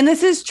 And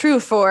this is true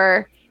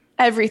for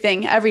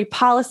everything, every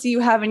policy you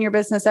have in your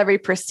business, every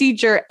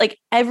procedure, like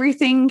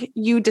everything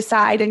you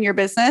decide in your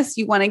business,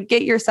 you want to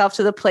get yourself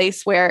to the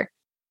place where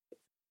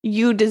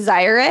you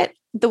desire it.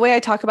 The way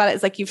I talk about it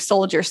is like you've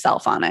sold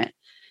yourself on it.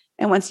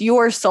 And once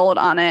you're sold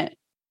on it,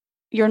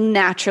 you'll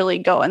naturally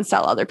go and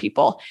sell other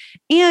people.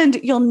 And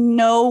you'll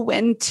know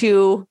when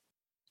to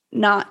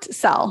not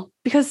sell,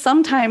 because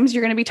sometimes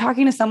you're going to be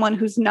talking to someone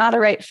who's not a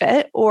right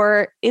fit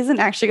or isn't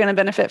actually going to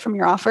benefit from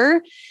your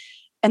offer.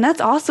 And that's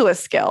also a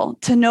skill,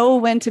 to know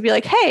when to be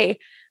like, hey,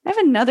 I have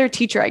another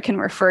teacher I can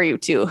refer you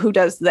to who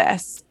does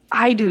this.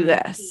 I do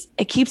this.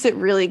 It keeps it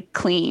really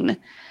clean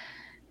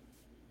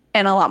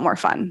and a lot more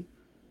fun,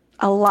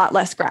 a lot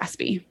less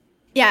graspy.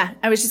 Yeah,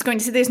 I was just going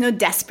to say there's no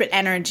desperate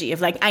energy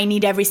of like, I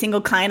need every single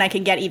client I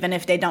can get, even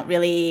if they don't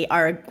really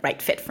are a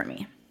right fit for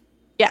me.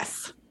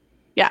 Yes.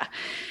 Yeah.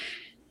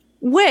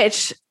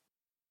 Which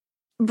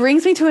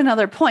brings me to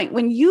another point.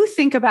 When you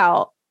think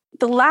about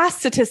the last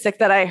statistic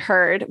that I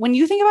heard, when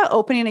you think about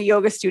opening a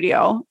yoga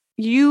studio,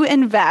 you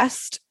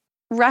invest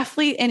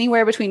roughly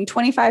anywhere between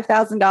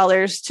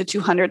 $25,000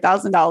 to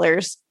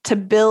 $200,000 to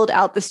build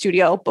out the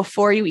studio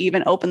before you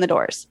even open the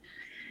doors.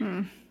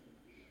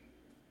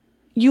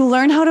 You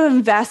learn how to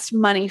invest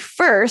money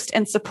first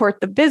and support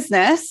the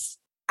business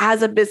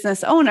as a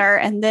business owner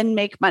and then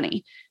make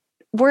money.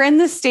 We're in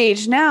this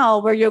stage now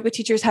where yoga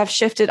teachers have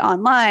shifted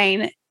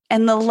online,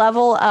 and the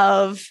level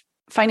of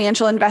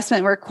financial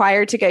investment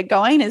required to get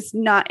going is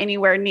not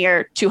anywhere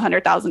near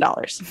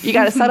 $200,000. You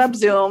got to set up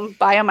Zoom,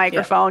 buy a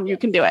microphone, you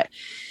can do it.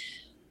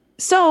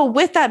 So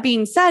with that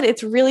being said,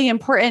 it's really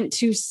important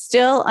to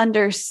still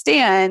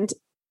understand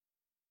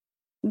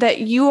that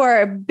you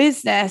are a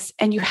business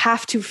and you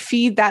have to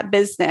feed that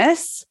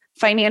business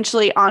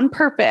financially on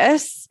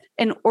purpose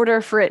in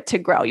order for it to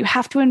grow. You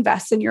have to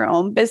invest in your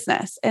own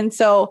business. And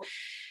so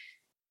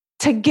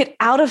to get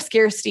out of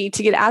scarcity,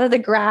 to get out of the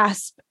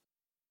grasp,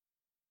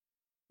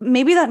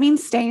 maybe that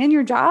means staying in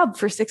your job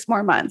for 6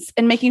 more months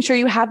and making sure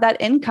you have that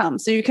income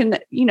so you can,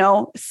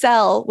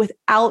 sell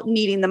without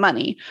needing the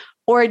money.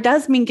 Or it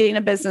does mean getting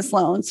a business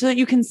loan so that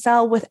you can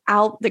sell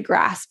without the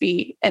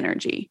graspy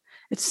energy.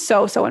 It's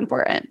so, so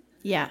important.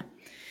 Yeah.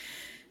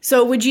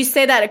 So would you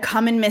say that a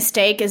common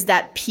mistake is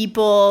that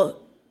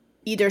people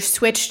either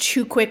switch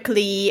too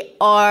quickly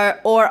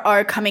or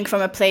are coming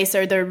from a place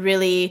where they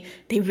really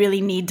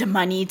need the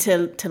money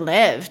to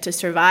live, to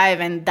survive,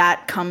 and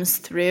that comes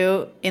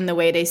through in the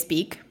way they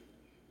speak?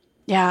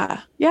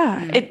 Yeah.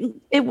 Yeah.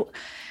 It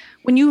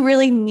when you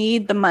really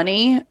need the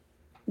money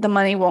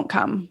won't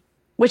come,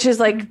 which is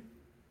like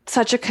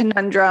such a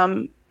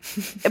conundrum.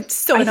 It's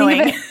so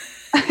annoying.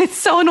 It's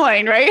so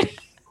annoying, right?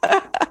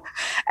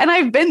 And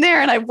I've been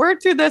there and I've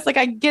worked through this. Like,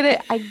 I get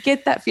it. I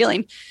get that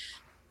feeling.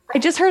 I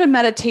just heard a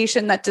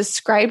meditation that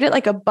described it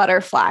like a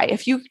butterfly.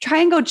 If you try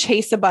and go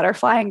chase a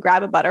butterfly and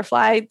grab a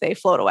butterfly, they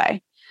float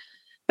away.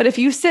 But if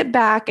you sit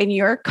back and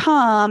you're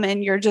calm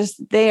and you're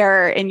just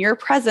there in your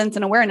presence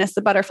and awareness,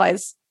 the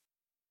butterflies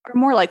are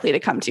more likely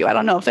to come to you. I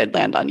don't know if they'd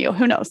land on you.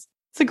 Who knows?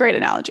 It's a great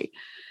analogy.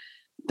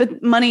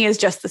 But money is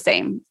just the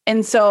same.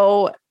 And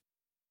so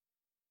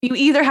you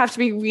either have to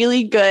be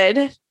really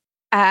good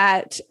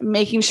at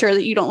making sure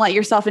that you don't let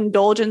yourself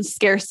indulge in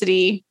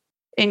scarcity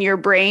in your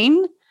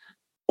brain,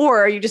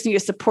 or you just need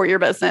to support your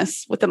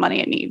business with the money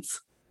it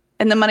needs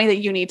and the money that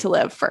you need to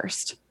live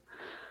first.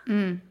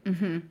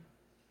 Mm-hmm.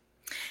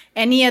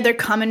 Any other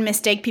common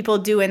mistake people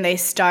do when they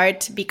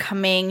start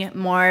becoming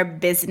more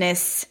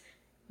business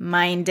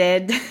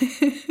minded?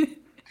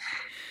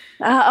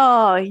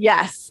 Oh,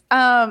 yes.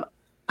 I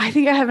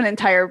think I have an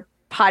entire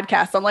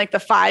podcast on like the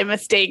 5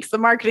 mistakes, the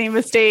marketing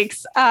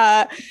mistakes.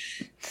 But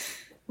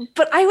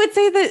I would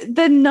say that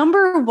the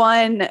number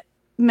one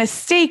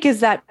mistake is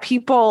that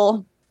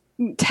people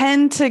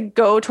tend to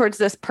go towards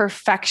this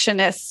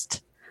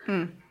perfectionist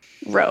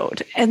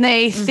road. And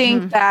they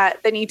think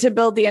that they need to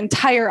build the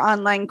entire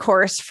online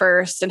course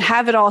first and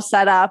have it all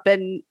set up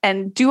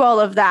and do all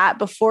of that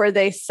before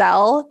they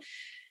sell.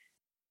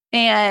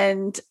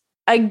 And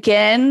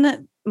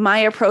again, my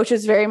approach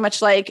is very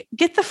much like,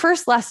 get the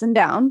first lesson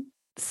down,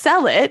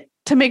 sell it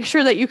to make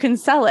sure that you can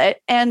sell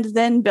it, and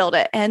then build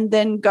it and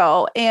then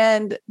go.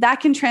 And that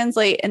can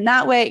translate in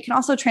that way. It can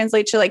also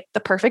translate to like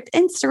the perfect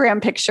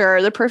Instagram picture,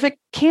 the perfect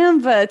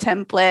Canva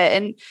template.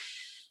 And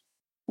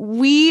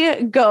we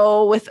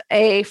go with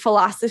a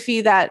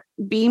philosophy that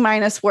B-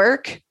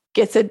 work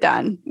gets it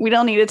done. We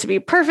don't need it to be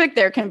perfect.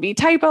 There can be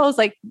typos.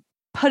 Like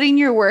putting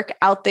your work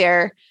out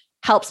there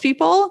helps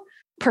people.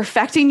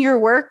 Perfecting your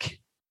work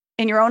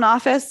in your own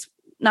office,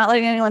 not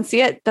letting anyone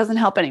see it, doesn't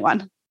help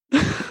anyone.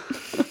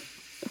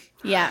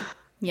 Yeah.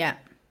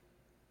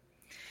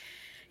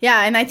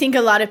 And I think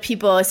a lot of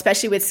people,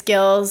 especially with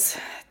skills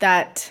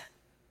that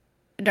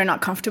they're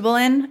not comfortable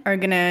in, are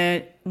going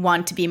to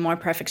want to be more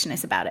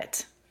perfectionist about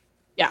it.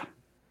 Yeah.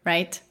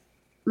 Right?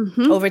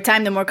 Mm-hmm. Over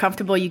time, the more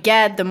comfortable you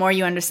get, the more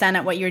you understand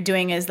that what you're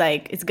doing is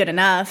like, it's good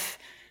enough.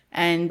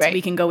 And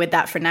we can go with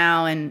that for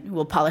now and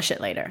we'll polish it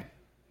later.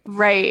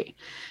 Right.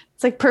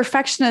 It's like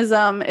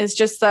perfectionism is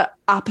just the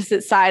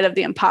opposite side of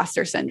the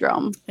imposter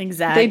syndrome.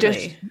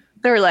 Exactly.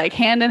 They're like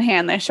hand in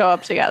hand, they show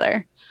up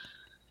together.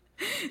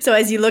 So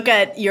as you look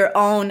at your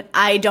own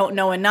I don't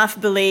know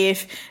enough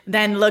belief,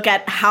 then look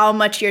at how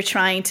much you're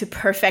trying to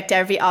perfect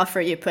every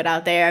offer you put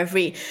out there,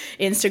 every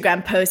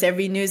Instagram post,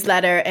 every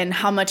newsletter, and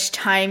how much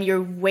time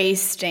you're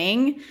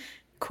wasting,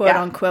 quote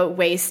unquote,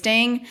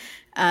 wasting,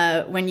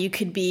 when you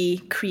could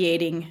be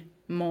creating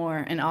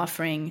more and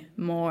offering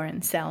more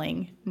and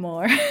selling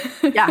more.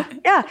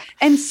 Yeah.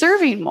 And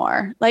serving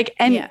more,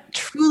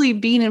 truly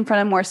being in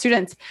front of more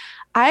students.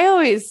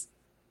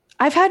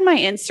 I've had my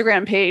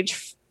Instagram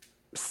page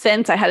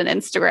since I had an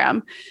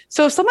Instagram.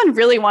 So if someone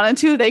really wanted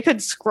to, they could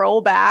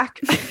scroll back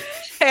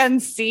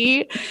and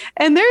see.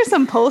 And there are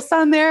some posts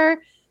on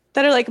there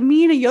that are like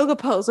me in a yoga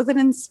pose with an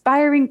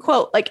inspiring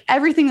quote, like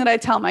everything that I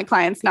tell my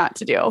clients not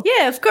to do.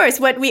 Yeah, of course.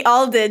 What we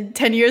all did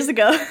 10 years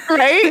ago.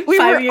 Right? We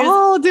were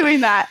all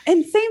doing that.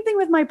 And same thing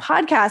with my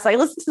podcast. I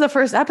listened to the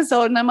first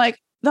episode and I'm like,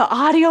 the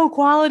audio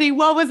quality,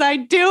 what was I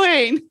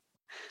doing?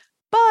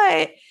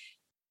 But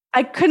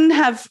I couldn't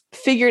have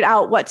figured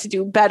out what to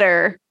do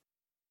better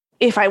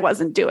if I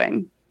wasn't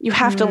doing. You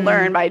have to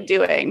learn by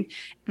doing.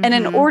 And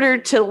in order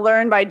to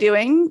learn by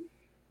doing,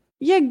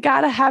 you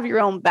got to have your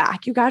own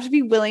back. You got to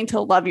be willing to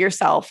love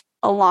yourself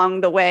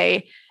along the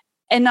way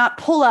and not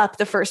pull up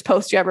the first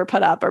post you ever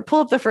put up or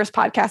pull up the first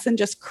podcast and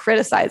just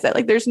criticize it.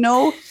 Like there's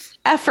no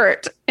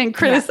effort in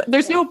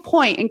there's no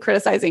point in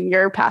criticizing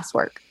your past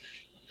work.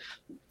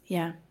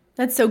 Yeah.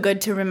 That's so good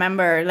to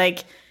remember.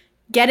 Like,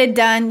 get it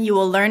done. You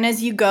will learn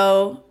as you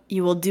go.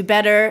 You will do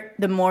better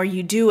the more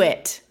you do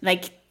it.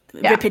 Like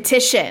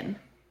repetition,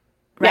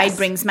 right,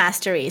 brings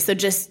mastery. So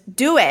just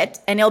do it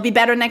and it'll be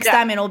better next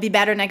time and it'll be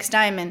better next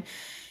time. And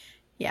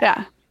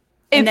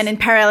and then in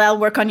parallel,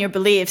 work on your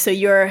beliefs. So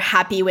you're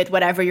happy with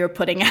whatever you're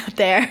putting out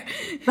there.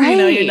 Right.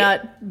 You're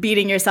not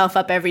beating yourself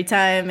up every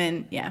time.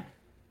 And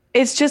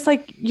it's just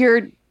like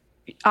your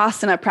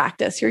asana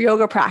practice, your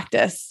yoga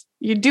practice.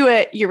 You do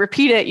it, you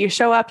repeat it, you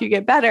show up, you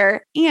get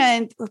better.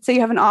 And let's say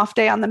you have an off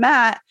day on the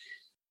mat.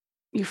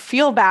 You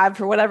feel bad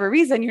for whatever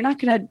reason, you're not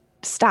going to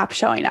stop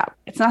showing up.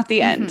 It's not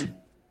the end.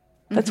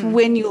 That's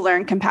when you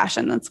learn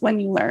compassion. That's when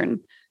you learn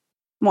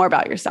more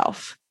about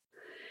yourself.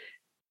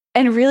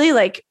 And really,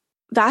 like,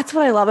 that's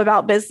what I love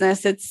about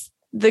business. It's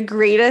the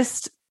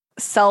greatest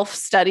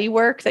self-study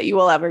work that you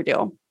will ever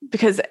do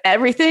because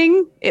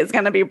everything is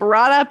going to be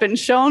brought up and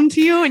shown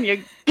to you and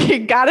you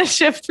got to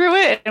shift through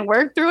it and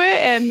work through it.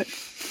 And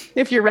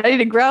if you're ready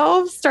to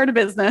grow, start a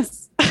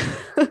business.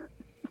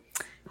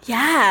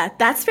 Yeah,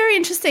 that's very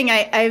interesting.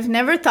 I've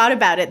never thought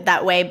about it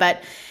that way,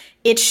 but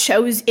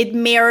it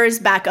mirrors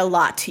back a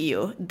lot to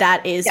you.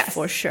 That is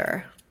for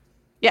sure.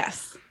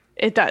 Yes,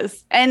 it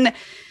does. And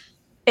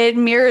it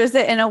mirrors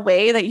it in a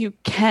way that you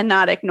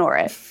cannot ignore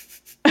it.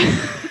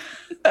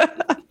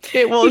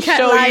 It will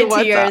show you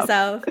what's to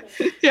yourself.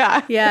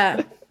 Up.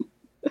 Yeah.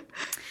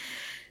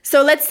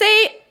 So let's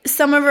say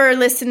some of our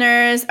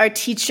listeners are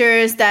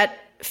teachers that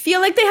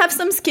feel like they have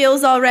some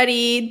skills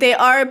already. They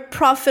are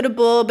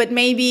profitable, but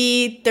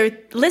maybe they're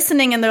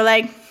listening and they're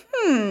like,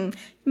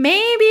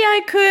 maybe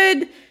I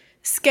could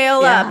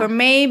scale up, or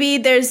maybe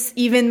there's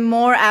even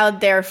more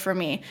out there for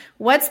me.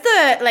 What's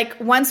the, like,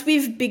 once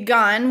we've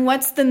begun,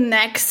 what's the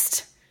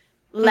next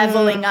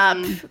leveling up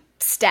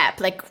step?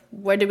 Like,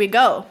 where do we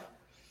go?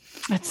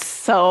 It's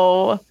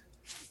so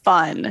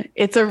fun.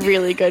 It's a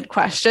really good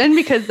question,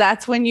 because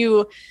that's when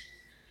you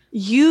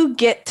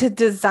get to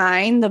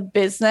design the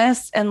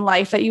business and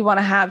life that you want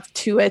to have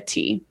to a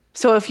T.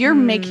 So if you're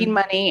making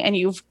money and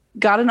you've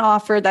got an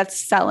offer that's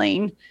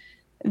selling,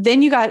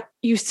 then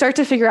you start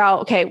to figure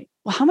out, okay,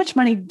 well, how much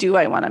money do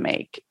I want to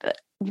make?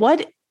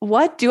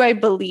 What do I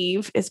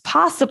believe is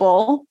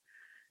possible?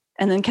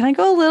 And then can I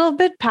go a little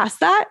bit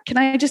past that? Can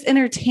I just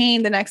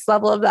entertain the next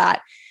level of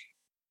that?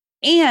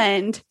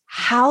 And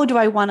how do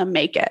I want to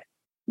make it?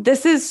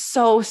 This is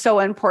so, so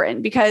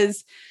important,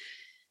 because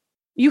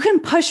you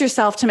can push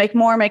yourself to make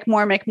more.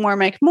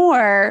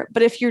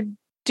 But if you're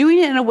doing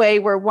it in a way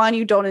where, one,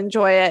 you don't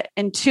enjoy it,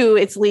 and two,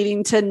 it's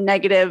leading to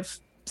negative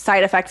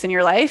side effects in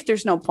your life,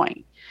 there's no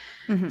point.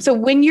 So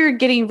when you're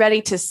getting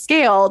ready to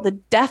scale, the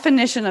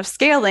definition of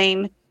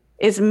scaling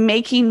is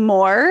making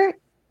more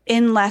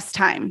in less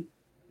time,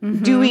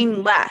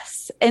 doing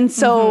less. And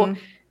so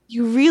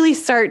you really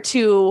start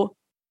to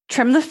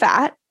trim the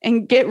fat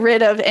and get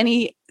rid of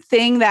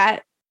anything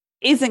that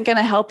isn't going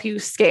to help you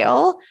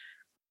scale,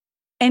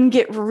 and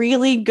get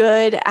really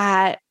good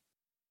at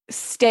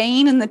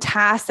staying in the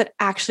tasks that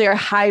actually are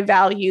high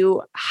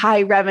value,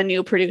 high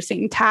revenue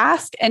producing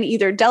tasks, and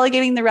either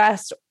delegating the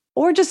rest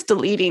or just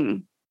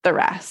deleting the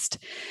rest.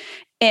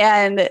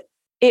 And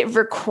it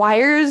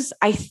requires,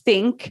 I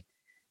think,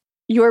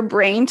 your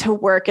brain to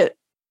work at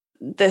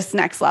this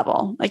next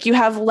level. Like, you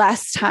have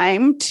less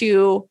time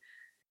to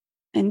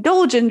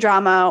indulge in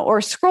drama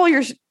or scroll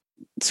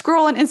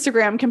on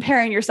Instagram,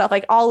 comparing yourself.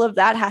 Like, all of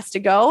that has to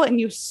go, and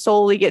you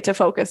solely get to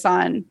focus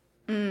on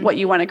what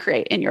you want to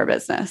create in your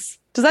business.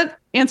 Does that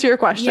answer your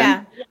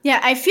question?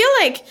 Yeah. I feel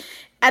like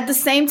at the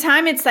same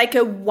time, it's like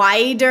a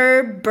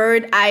wider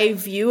bird eye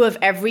view of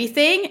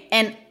everything.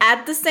 And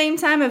at the same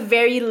time, a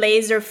very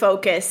laser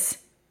focus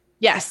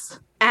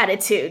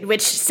attitude,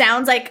 which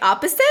sounds like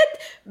opposite,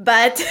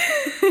 but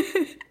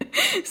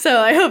so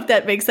I hope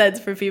that makes sense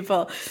for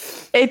people.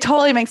 It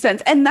totally makes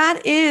sense. And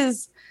that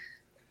is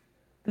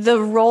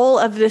the role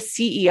of the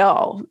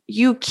CEO.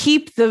 You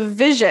keep the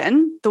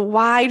vision, the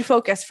wide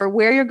focus for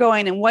where you're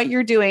going and what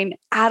you're doing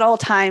at all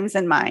times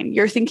in mind.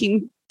 You're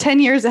thinking 10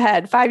 years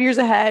ahead, 5 years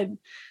ahead,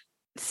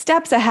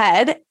 steps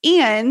ahead.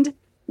 And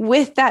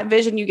with that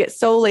vision, you get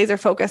so laser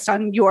focused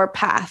on your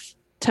path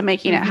to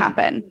making it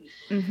happen.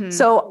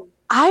 So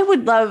I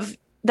would love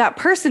that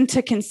person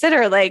to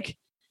consider, like,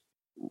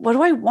 what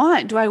do I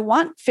want? Do I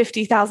want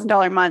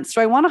 $50,000 months?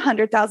 Do I want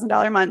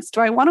 $100,000 months?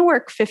 Do I want to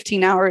work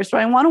 15 hours? Do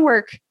I want to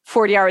work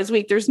 40 hours a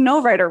week? There's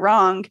no right or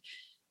wrong.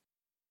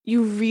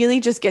 You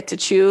really just get to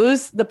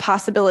choose. The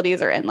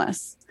possibilities are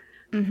endless,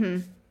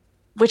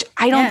 which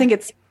I don't think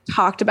it's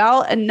talked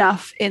about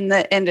enough in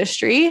the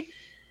industry.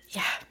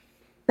 Yeah.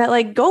 That,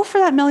 like, go for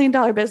that $1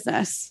 million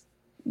business.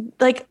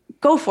 Like,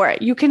 go for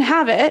it. You can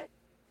have it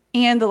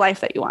and the life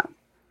that you want.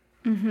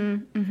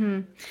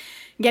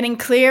 Getting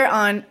clear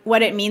on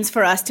what it means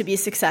for us to be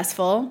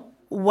successful,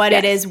 what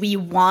it is we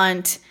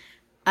want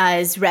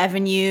as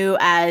revenue,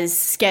 as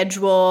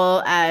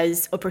schedule,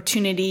 as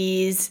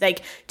opportunities.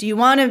 Like, do you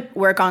want to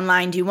work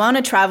online? Do you want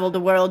to travel the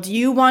world? Do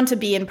you want to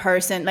be in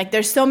person? Like,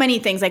 there's so many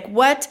things. Like,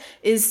 what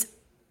is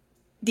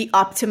the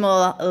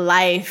optimal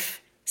life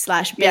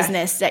 /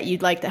 business that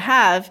you'd like to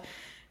have?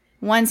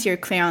 Once you're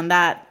clear on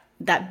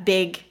that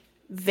big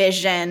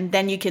vision,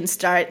 then you can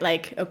start,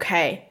 like,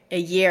 okay, a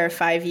year,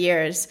 5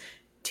 years,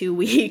 2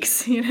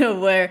 weeks,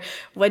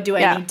 what do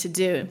I need to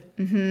do?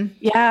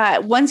 Yeah.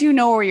 Once you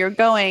know where you're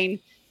going,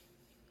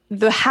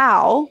 the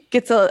how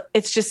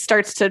it just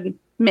starts to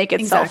make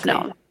itself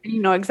known.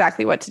 You know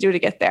exactly what to do to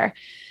get there.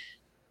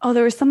 Oh,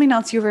 there was something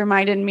else you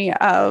reminded me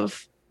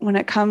of when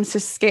it comes to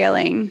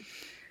scaling,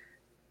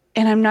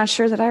 and I'm not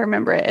sure that I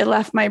remember it. It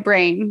left my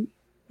brain.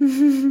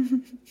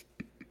 Oh,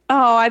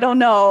 I don't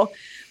know.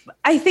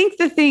 I think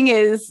the thing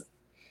is,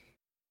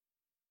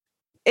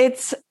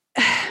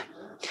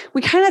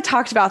 we kind of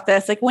talked about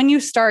this. Like, when you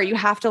start, you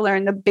have to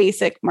learn the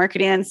basic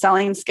marketing and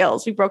selling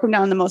skills. We broke them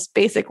down in the most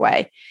basic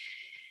way.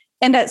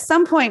 And at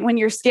some point, when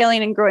you're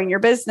scaling and growing your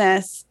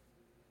business,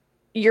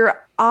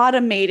 you're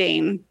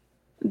automating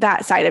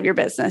that side of your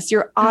business.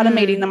 You're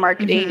automating the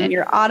marketing and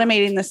you're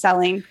automating the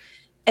selling.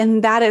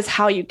 And that is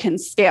how you can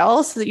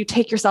scale, so that you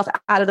take yourself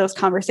out of those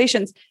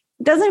conversations.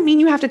 Doesn't mean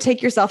you have to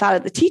take yourself out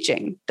of the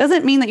teaching.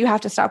 Doesn't mean that you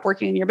have to stop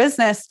working in your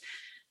business,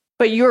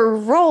 but your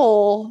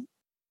role,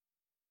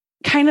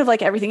 kind of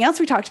like everything else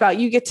we talked about,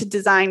 you get to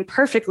design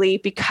perfectly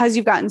because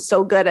you've gotten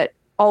so good at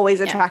always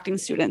attracting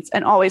students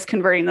and always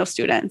converting those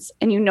students.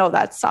 And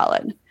that's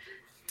solid.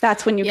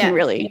 That's when you can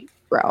really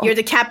grow. You're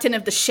the captain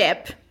of the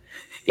ship.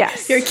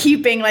 Yes. You're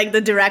keeping, like, the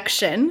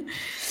direction.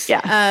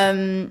 Yeah.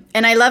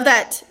 And I love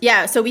that.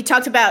 Yeah. So we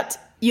talked about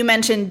you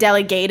mentioned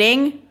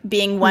delegating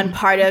being one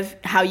part of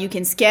how you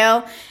can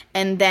scale,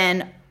 and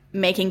then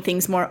making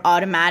things more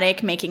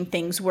automatic, making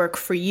things work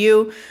for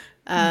you.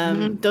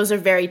 Those are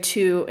very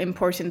two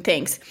important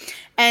things.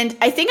 And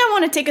I think I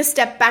want to take a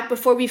step back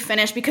before we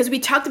finish, because we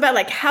talked about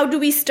like, how do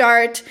we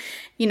start,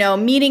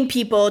 meeting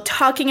people,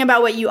 talking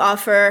about what you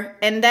offer.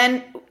 And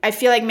then I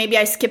feel like maybe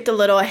I skipped a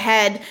little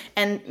ahead,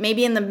 and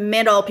maybe in the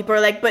middle, people are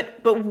like,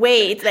 but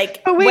wait,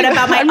 like, what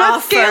about my I'm not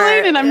offer?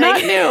 Scaling and I'm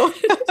not new.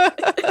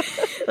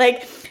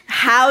 Like,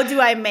 how do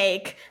I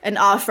make an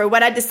offer?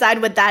 What I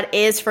decide what that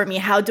is for me?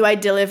 How do I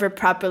deliver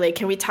properly?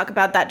 Can we talk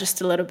about that just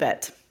a little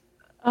bit?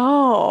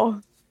 Oh,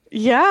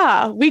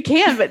 yeah, we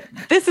can. But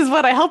this is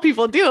what I help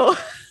people do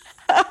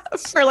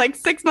for like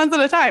 6 months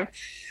at a time.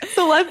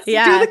 So let's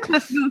do the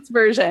Cliff Notes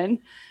version.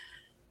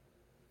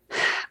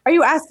 Are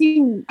you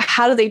asking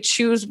how do they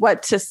choose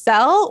what to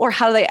sell, or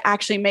how do they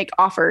actually make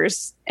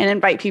offers and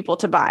invite people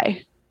to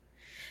buy?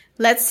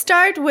 Let's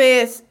start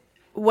with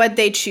what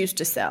they choose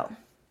to sell.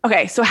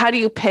 Okay, so how do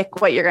you pick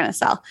what you're going to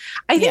sell?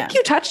 I think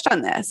you touched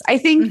on this. I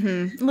think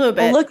a little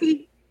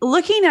bit.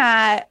 Looking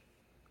at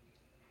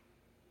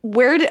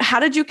how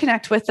did you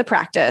connect with the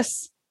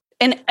practice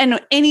in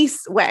any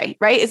way,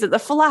 right? Is it the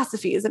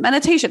philosophy? Is it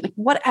meditation? Like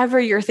whatever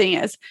your thing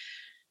is.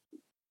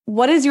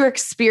 What is your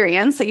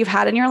experience that you've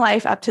had in your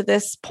life up to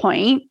this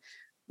point?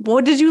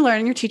 What did you learn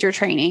in your teacher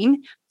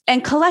training?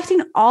 And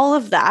collecting all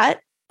of that,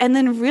 and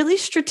then really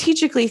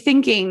strategically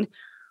thinking,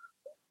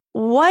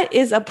 what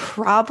is a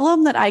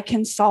problem that I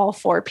can solve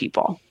for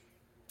people?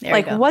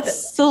 Like, what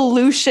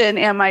solution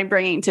am I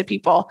bringing to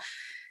people?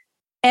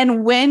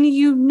 And when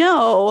you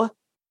know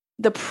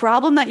the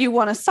problem that you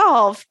want to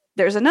solve,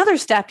 there's another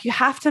step. You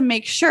have to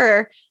make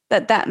sure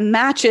that that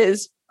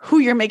matches who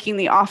you're making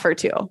the offer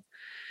to.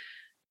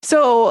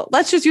 So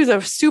let's just use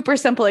a super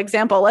simple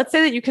example. Let's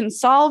say that you can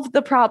solve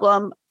the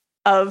problem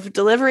of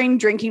delivering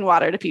drinking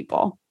water to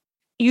people.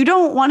 You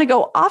don't want to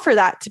go offer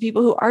that to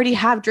people who already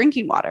have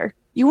drinking water.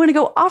 You want to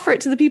go offer it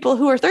to the people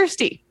who are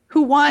thirsty,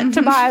 who want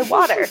to buy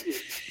water.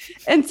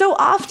 And so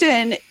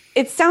often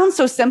it sounds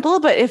so simple,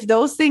 but if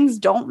those things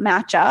don't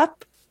match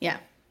up,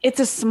 it's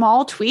a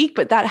small tweak,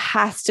 but that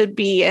has to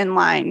be in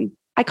line.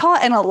 I call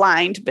it an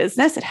aligned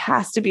business. It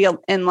has to be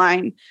in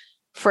line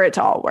for it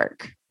to all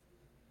work.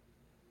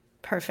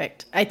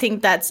 Perfect. I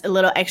think that's a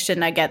little extra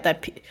nugget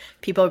that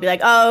people will be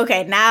like, oh,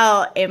 okay,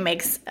 now it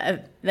makes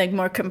a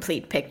more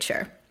complete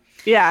picture.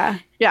 Yeah.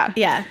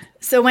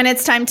 So when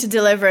it's time to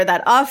deliver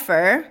that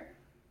offer,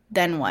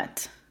 then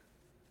what?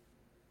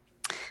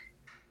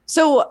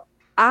 So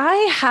I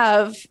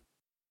have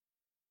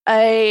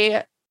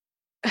a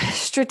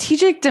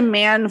strategic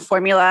demand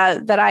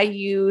formula that I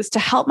use to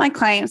help my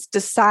clients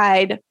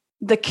decide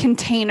the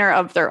container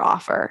of their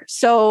offer.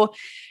 So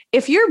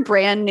if you're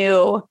brand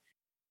new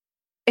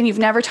and you've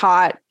never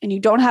taught and you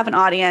don't have an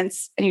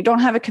audience and you don't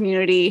have a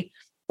community,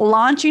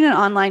 launching an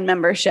online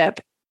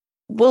membership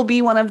will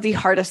be one of the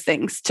hardest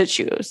things to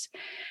choose.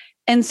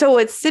 And so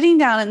it's sitting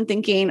down and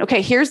thinking,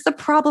 okay, here's the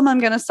problem I'm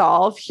going to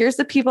solve. Here's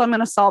the people I'm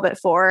going to solve it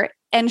for.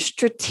 And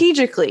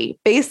strategically,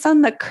 based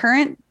on the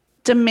current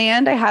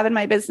demand I have in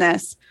my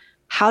business,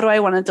 how do I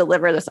want to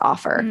deliver this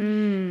offer?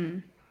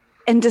 And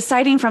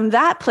deciding from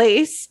that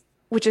place,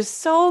 which is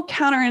so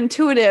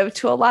counterintuitive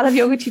to a lot of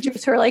yoga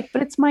teachers who are like,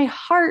 but it's my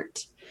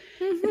heart.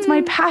 It's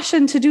my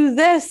passion to do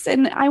this,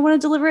 and I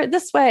want to deliver it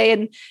this way.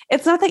 And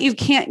it's not that you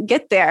can't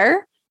get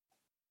there,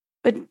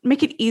 but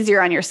make it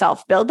easier on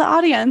yourself. Build the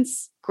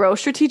audience, grow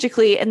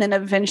strategically, and then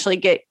eventually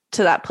get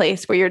to that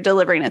place where you're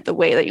delivering it the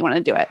way that you want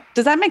to do it.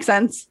 Does that make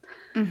sense?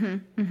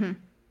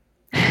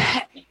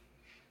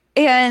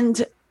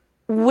 And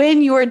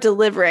when you're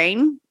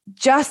delivering,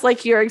 just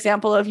like your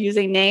example of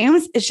using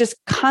names, it's just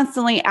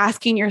constantly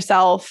asking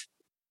yourself,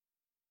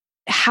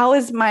 how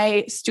is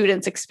my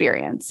student's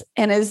experience?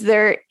 And is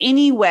there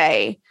any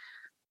way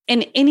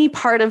in any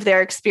part of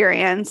their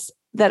experience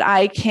that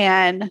I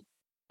can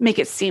make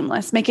it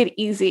seamless, make it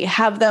easy,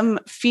 have them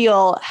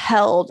feel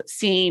held,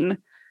 seen,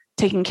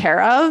 taken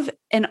care of,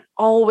 and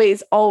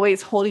always,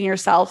 always holding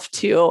yourself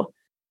to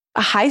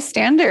a high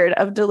standard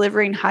of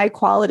delivering high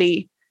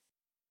quality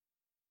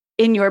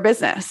in your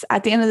business.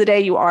 At the end of the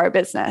day, you are a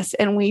business,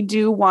 and we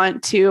do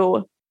want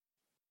to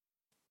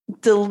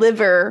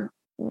deliver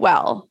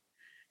well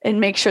and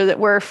make sure that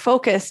we're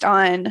focused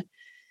on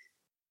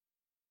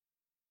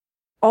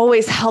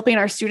always helping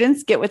our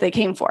students get what they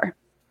came for.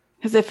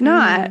 Because if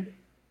not,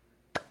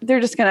 they're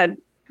not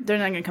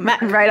going to come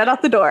back right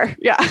out the door.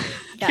 Yeah.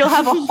 You'll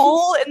have a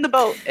hole in the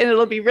boat and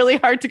it'll be really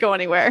hard to go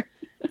anywhere.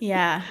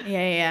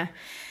 Yeah.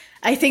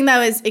 I think that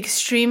was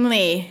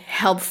extremely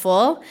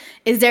helpful.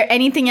 Is there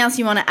anything else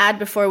you want to add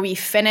before we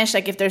finish?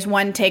 Like if there's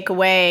one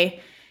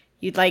takeaway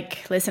you'd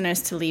like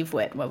listeners to leave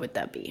with, what would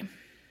that be?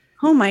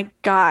 Oh my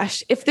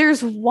gosh. If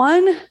there's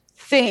one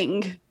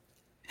thing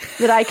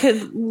that I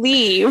could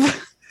leave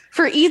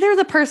for either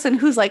the person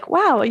who's like,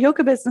 wow, a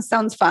yoga business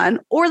sounds fun,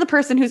 or the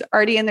person who's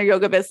already in their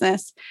yoga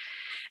business,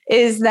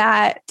 is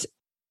that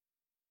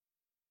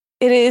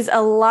it is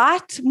a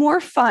lot more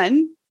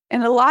fun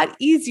and a lot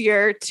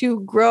easier to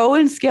grow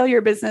and scale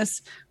your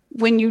business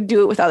when you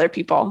do it with other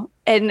people,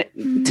 and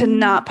to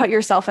not put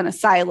yourself in a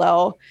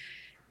silo,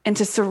 and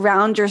to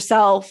surround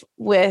yourself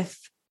with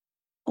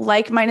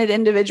like-minded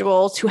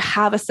individuals who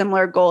have a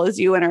similar goal as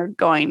you and are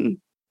going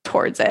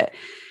towards it.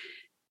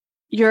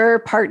 Your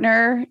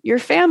partner, your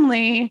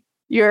family,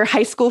 your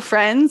high school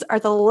friends are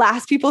the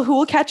last people who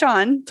will catch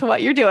on to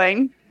what you're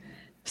doing.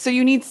 So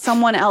you need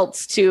someone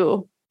else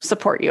to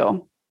support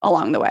you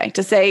along the way,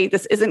 to say,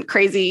 this isn't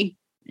crazy.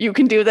 You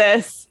can do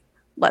this.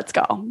 Let's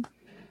go.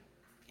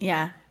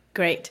 Yeah,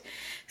 great.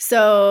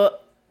 So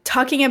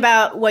talking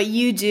about what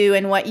you do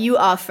and what you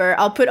offer,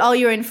 I'll put all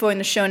your info in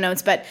the show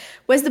notes, but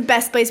what's the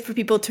best place for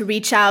people to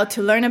reach out,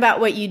 to learn about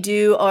what you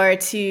do, or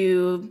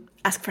to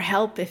ask for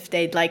help if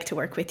they'd like to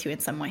work with you in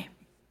some way?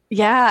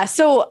 Yeah.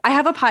 So I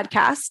have a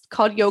podcast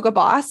called Yoga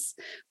Boss.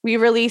 We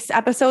release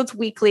episodes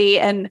weekly,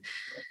 and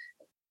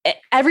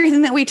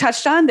everything that we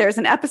touched on, there's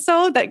an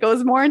episode that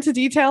goes more into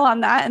detail on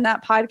that in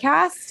that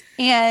podcast.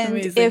 And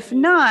Amazing. If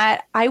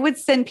not, I would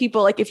send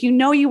people, like, if you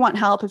know you want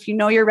help, if you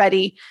know you're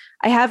ready,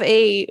 I have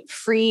a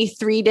free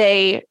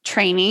 3-day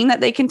training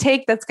that they can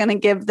take that's going to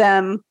give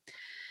them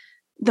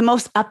the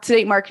most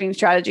up-to-date marketing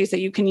strategies that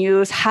you can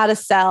use, how to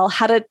sell,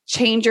 how to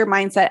change your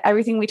mindset,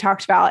 everything we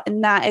talked about.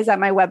 And that is at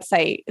my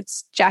website.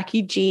 It's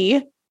Jackie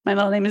G. My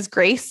middle name is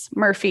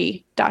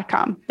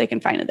GraceMurphy.com. They can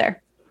find it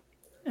there.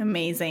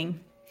 Amazing.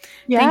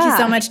 Yeah. Thank you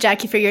so much,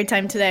 Jackie, for your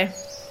time today.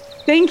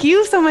 Thank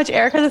you so much,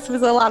 Erica. This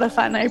was a lot of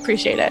fun. I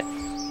appreciate it.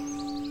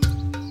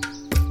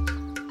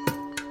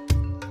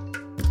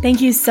 Thank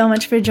you so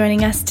much for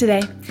joining us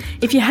today.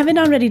 If you haven't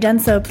already done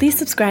so, please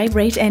subscribe,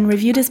 rate, and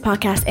review this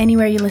podcast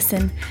anywhere you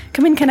listen.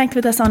 Come and connect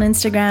with us on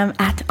Instagram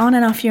at On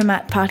and Off Your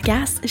Mat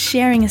Podcast,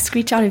 sharing a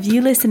screenshot of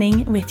you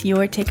listening with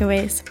your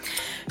takeaways.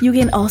 You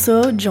can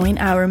also join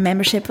our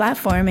membership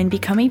platform and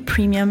become a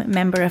premium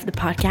member of the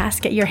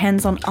podcast. Get your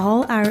hands on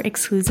all our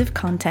exclusive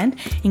content,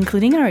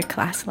 including our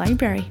class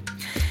library.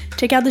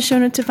 Check out the show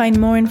notes to find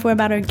more info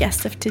about our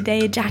guest of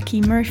today,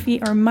 Jackie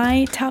Murphy, or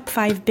my top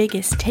 5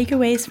 biggest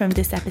takeaways from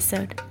this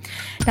episode.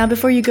 Now,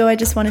 before you go, I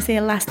just want to say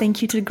a last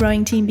thank you to the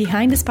growing team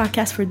behind this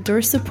podcast for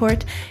their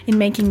support in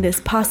making this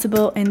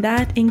possible, and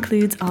that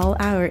includes all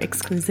our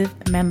exclusive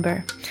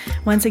member.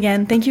 Once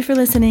again, thank you for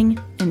listening.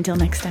 Until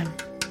next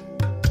time.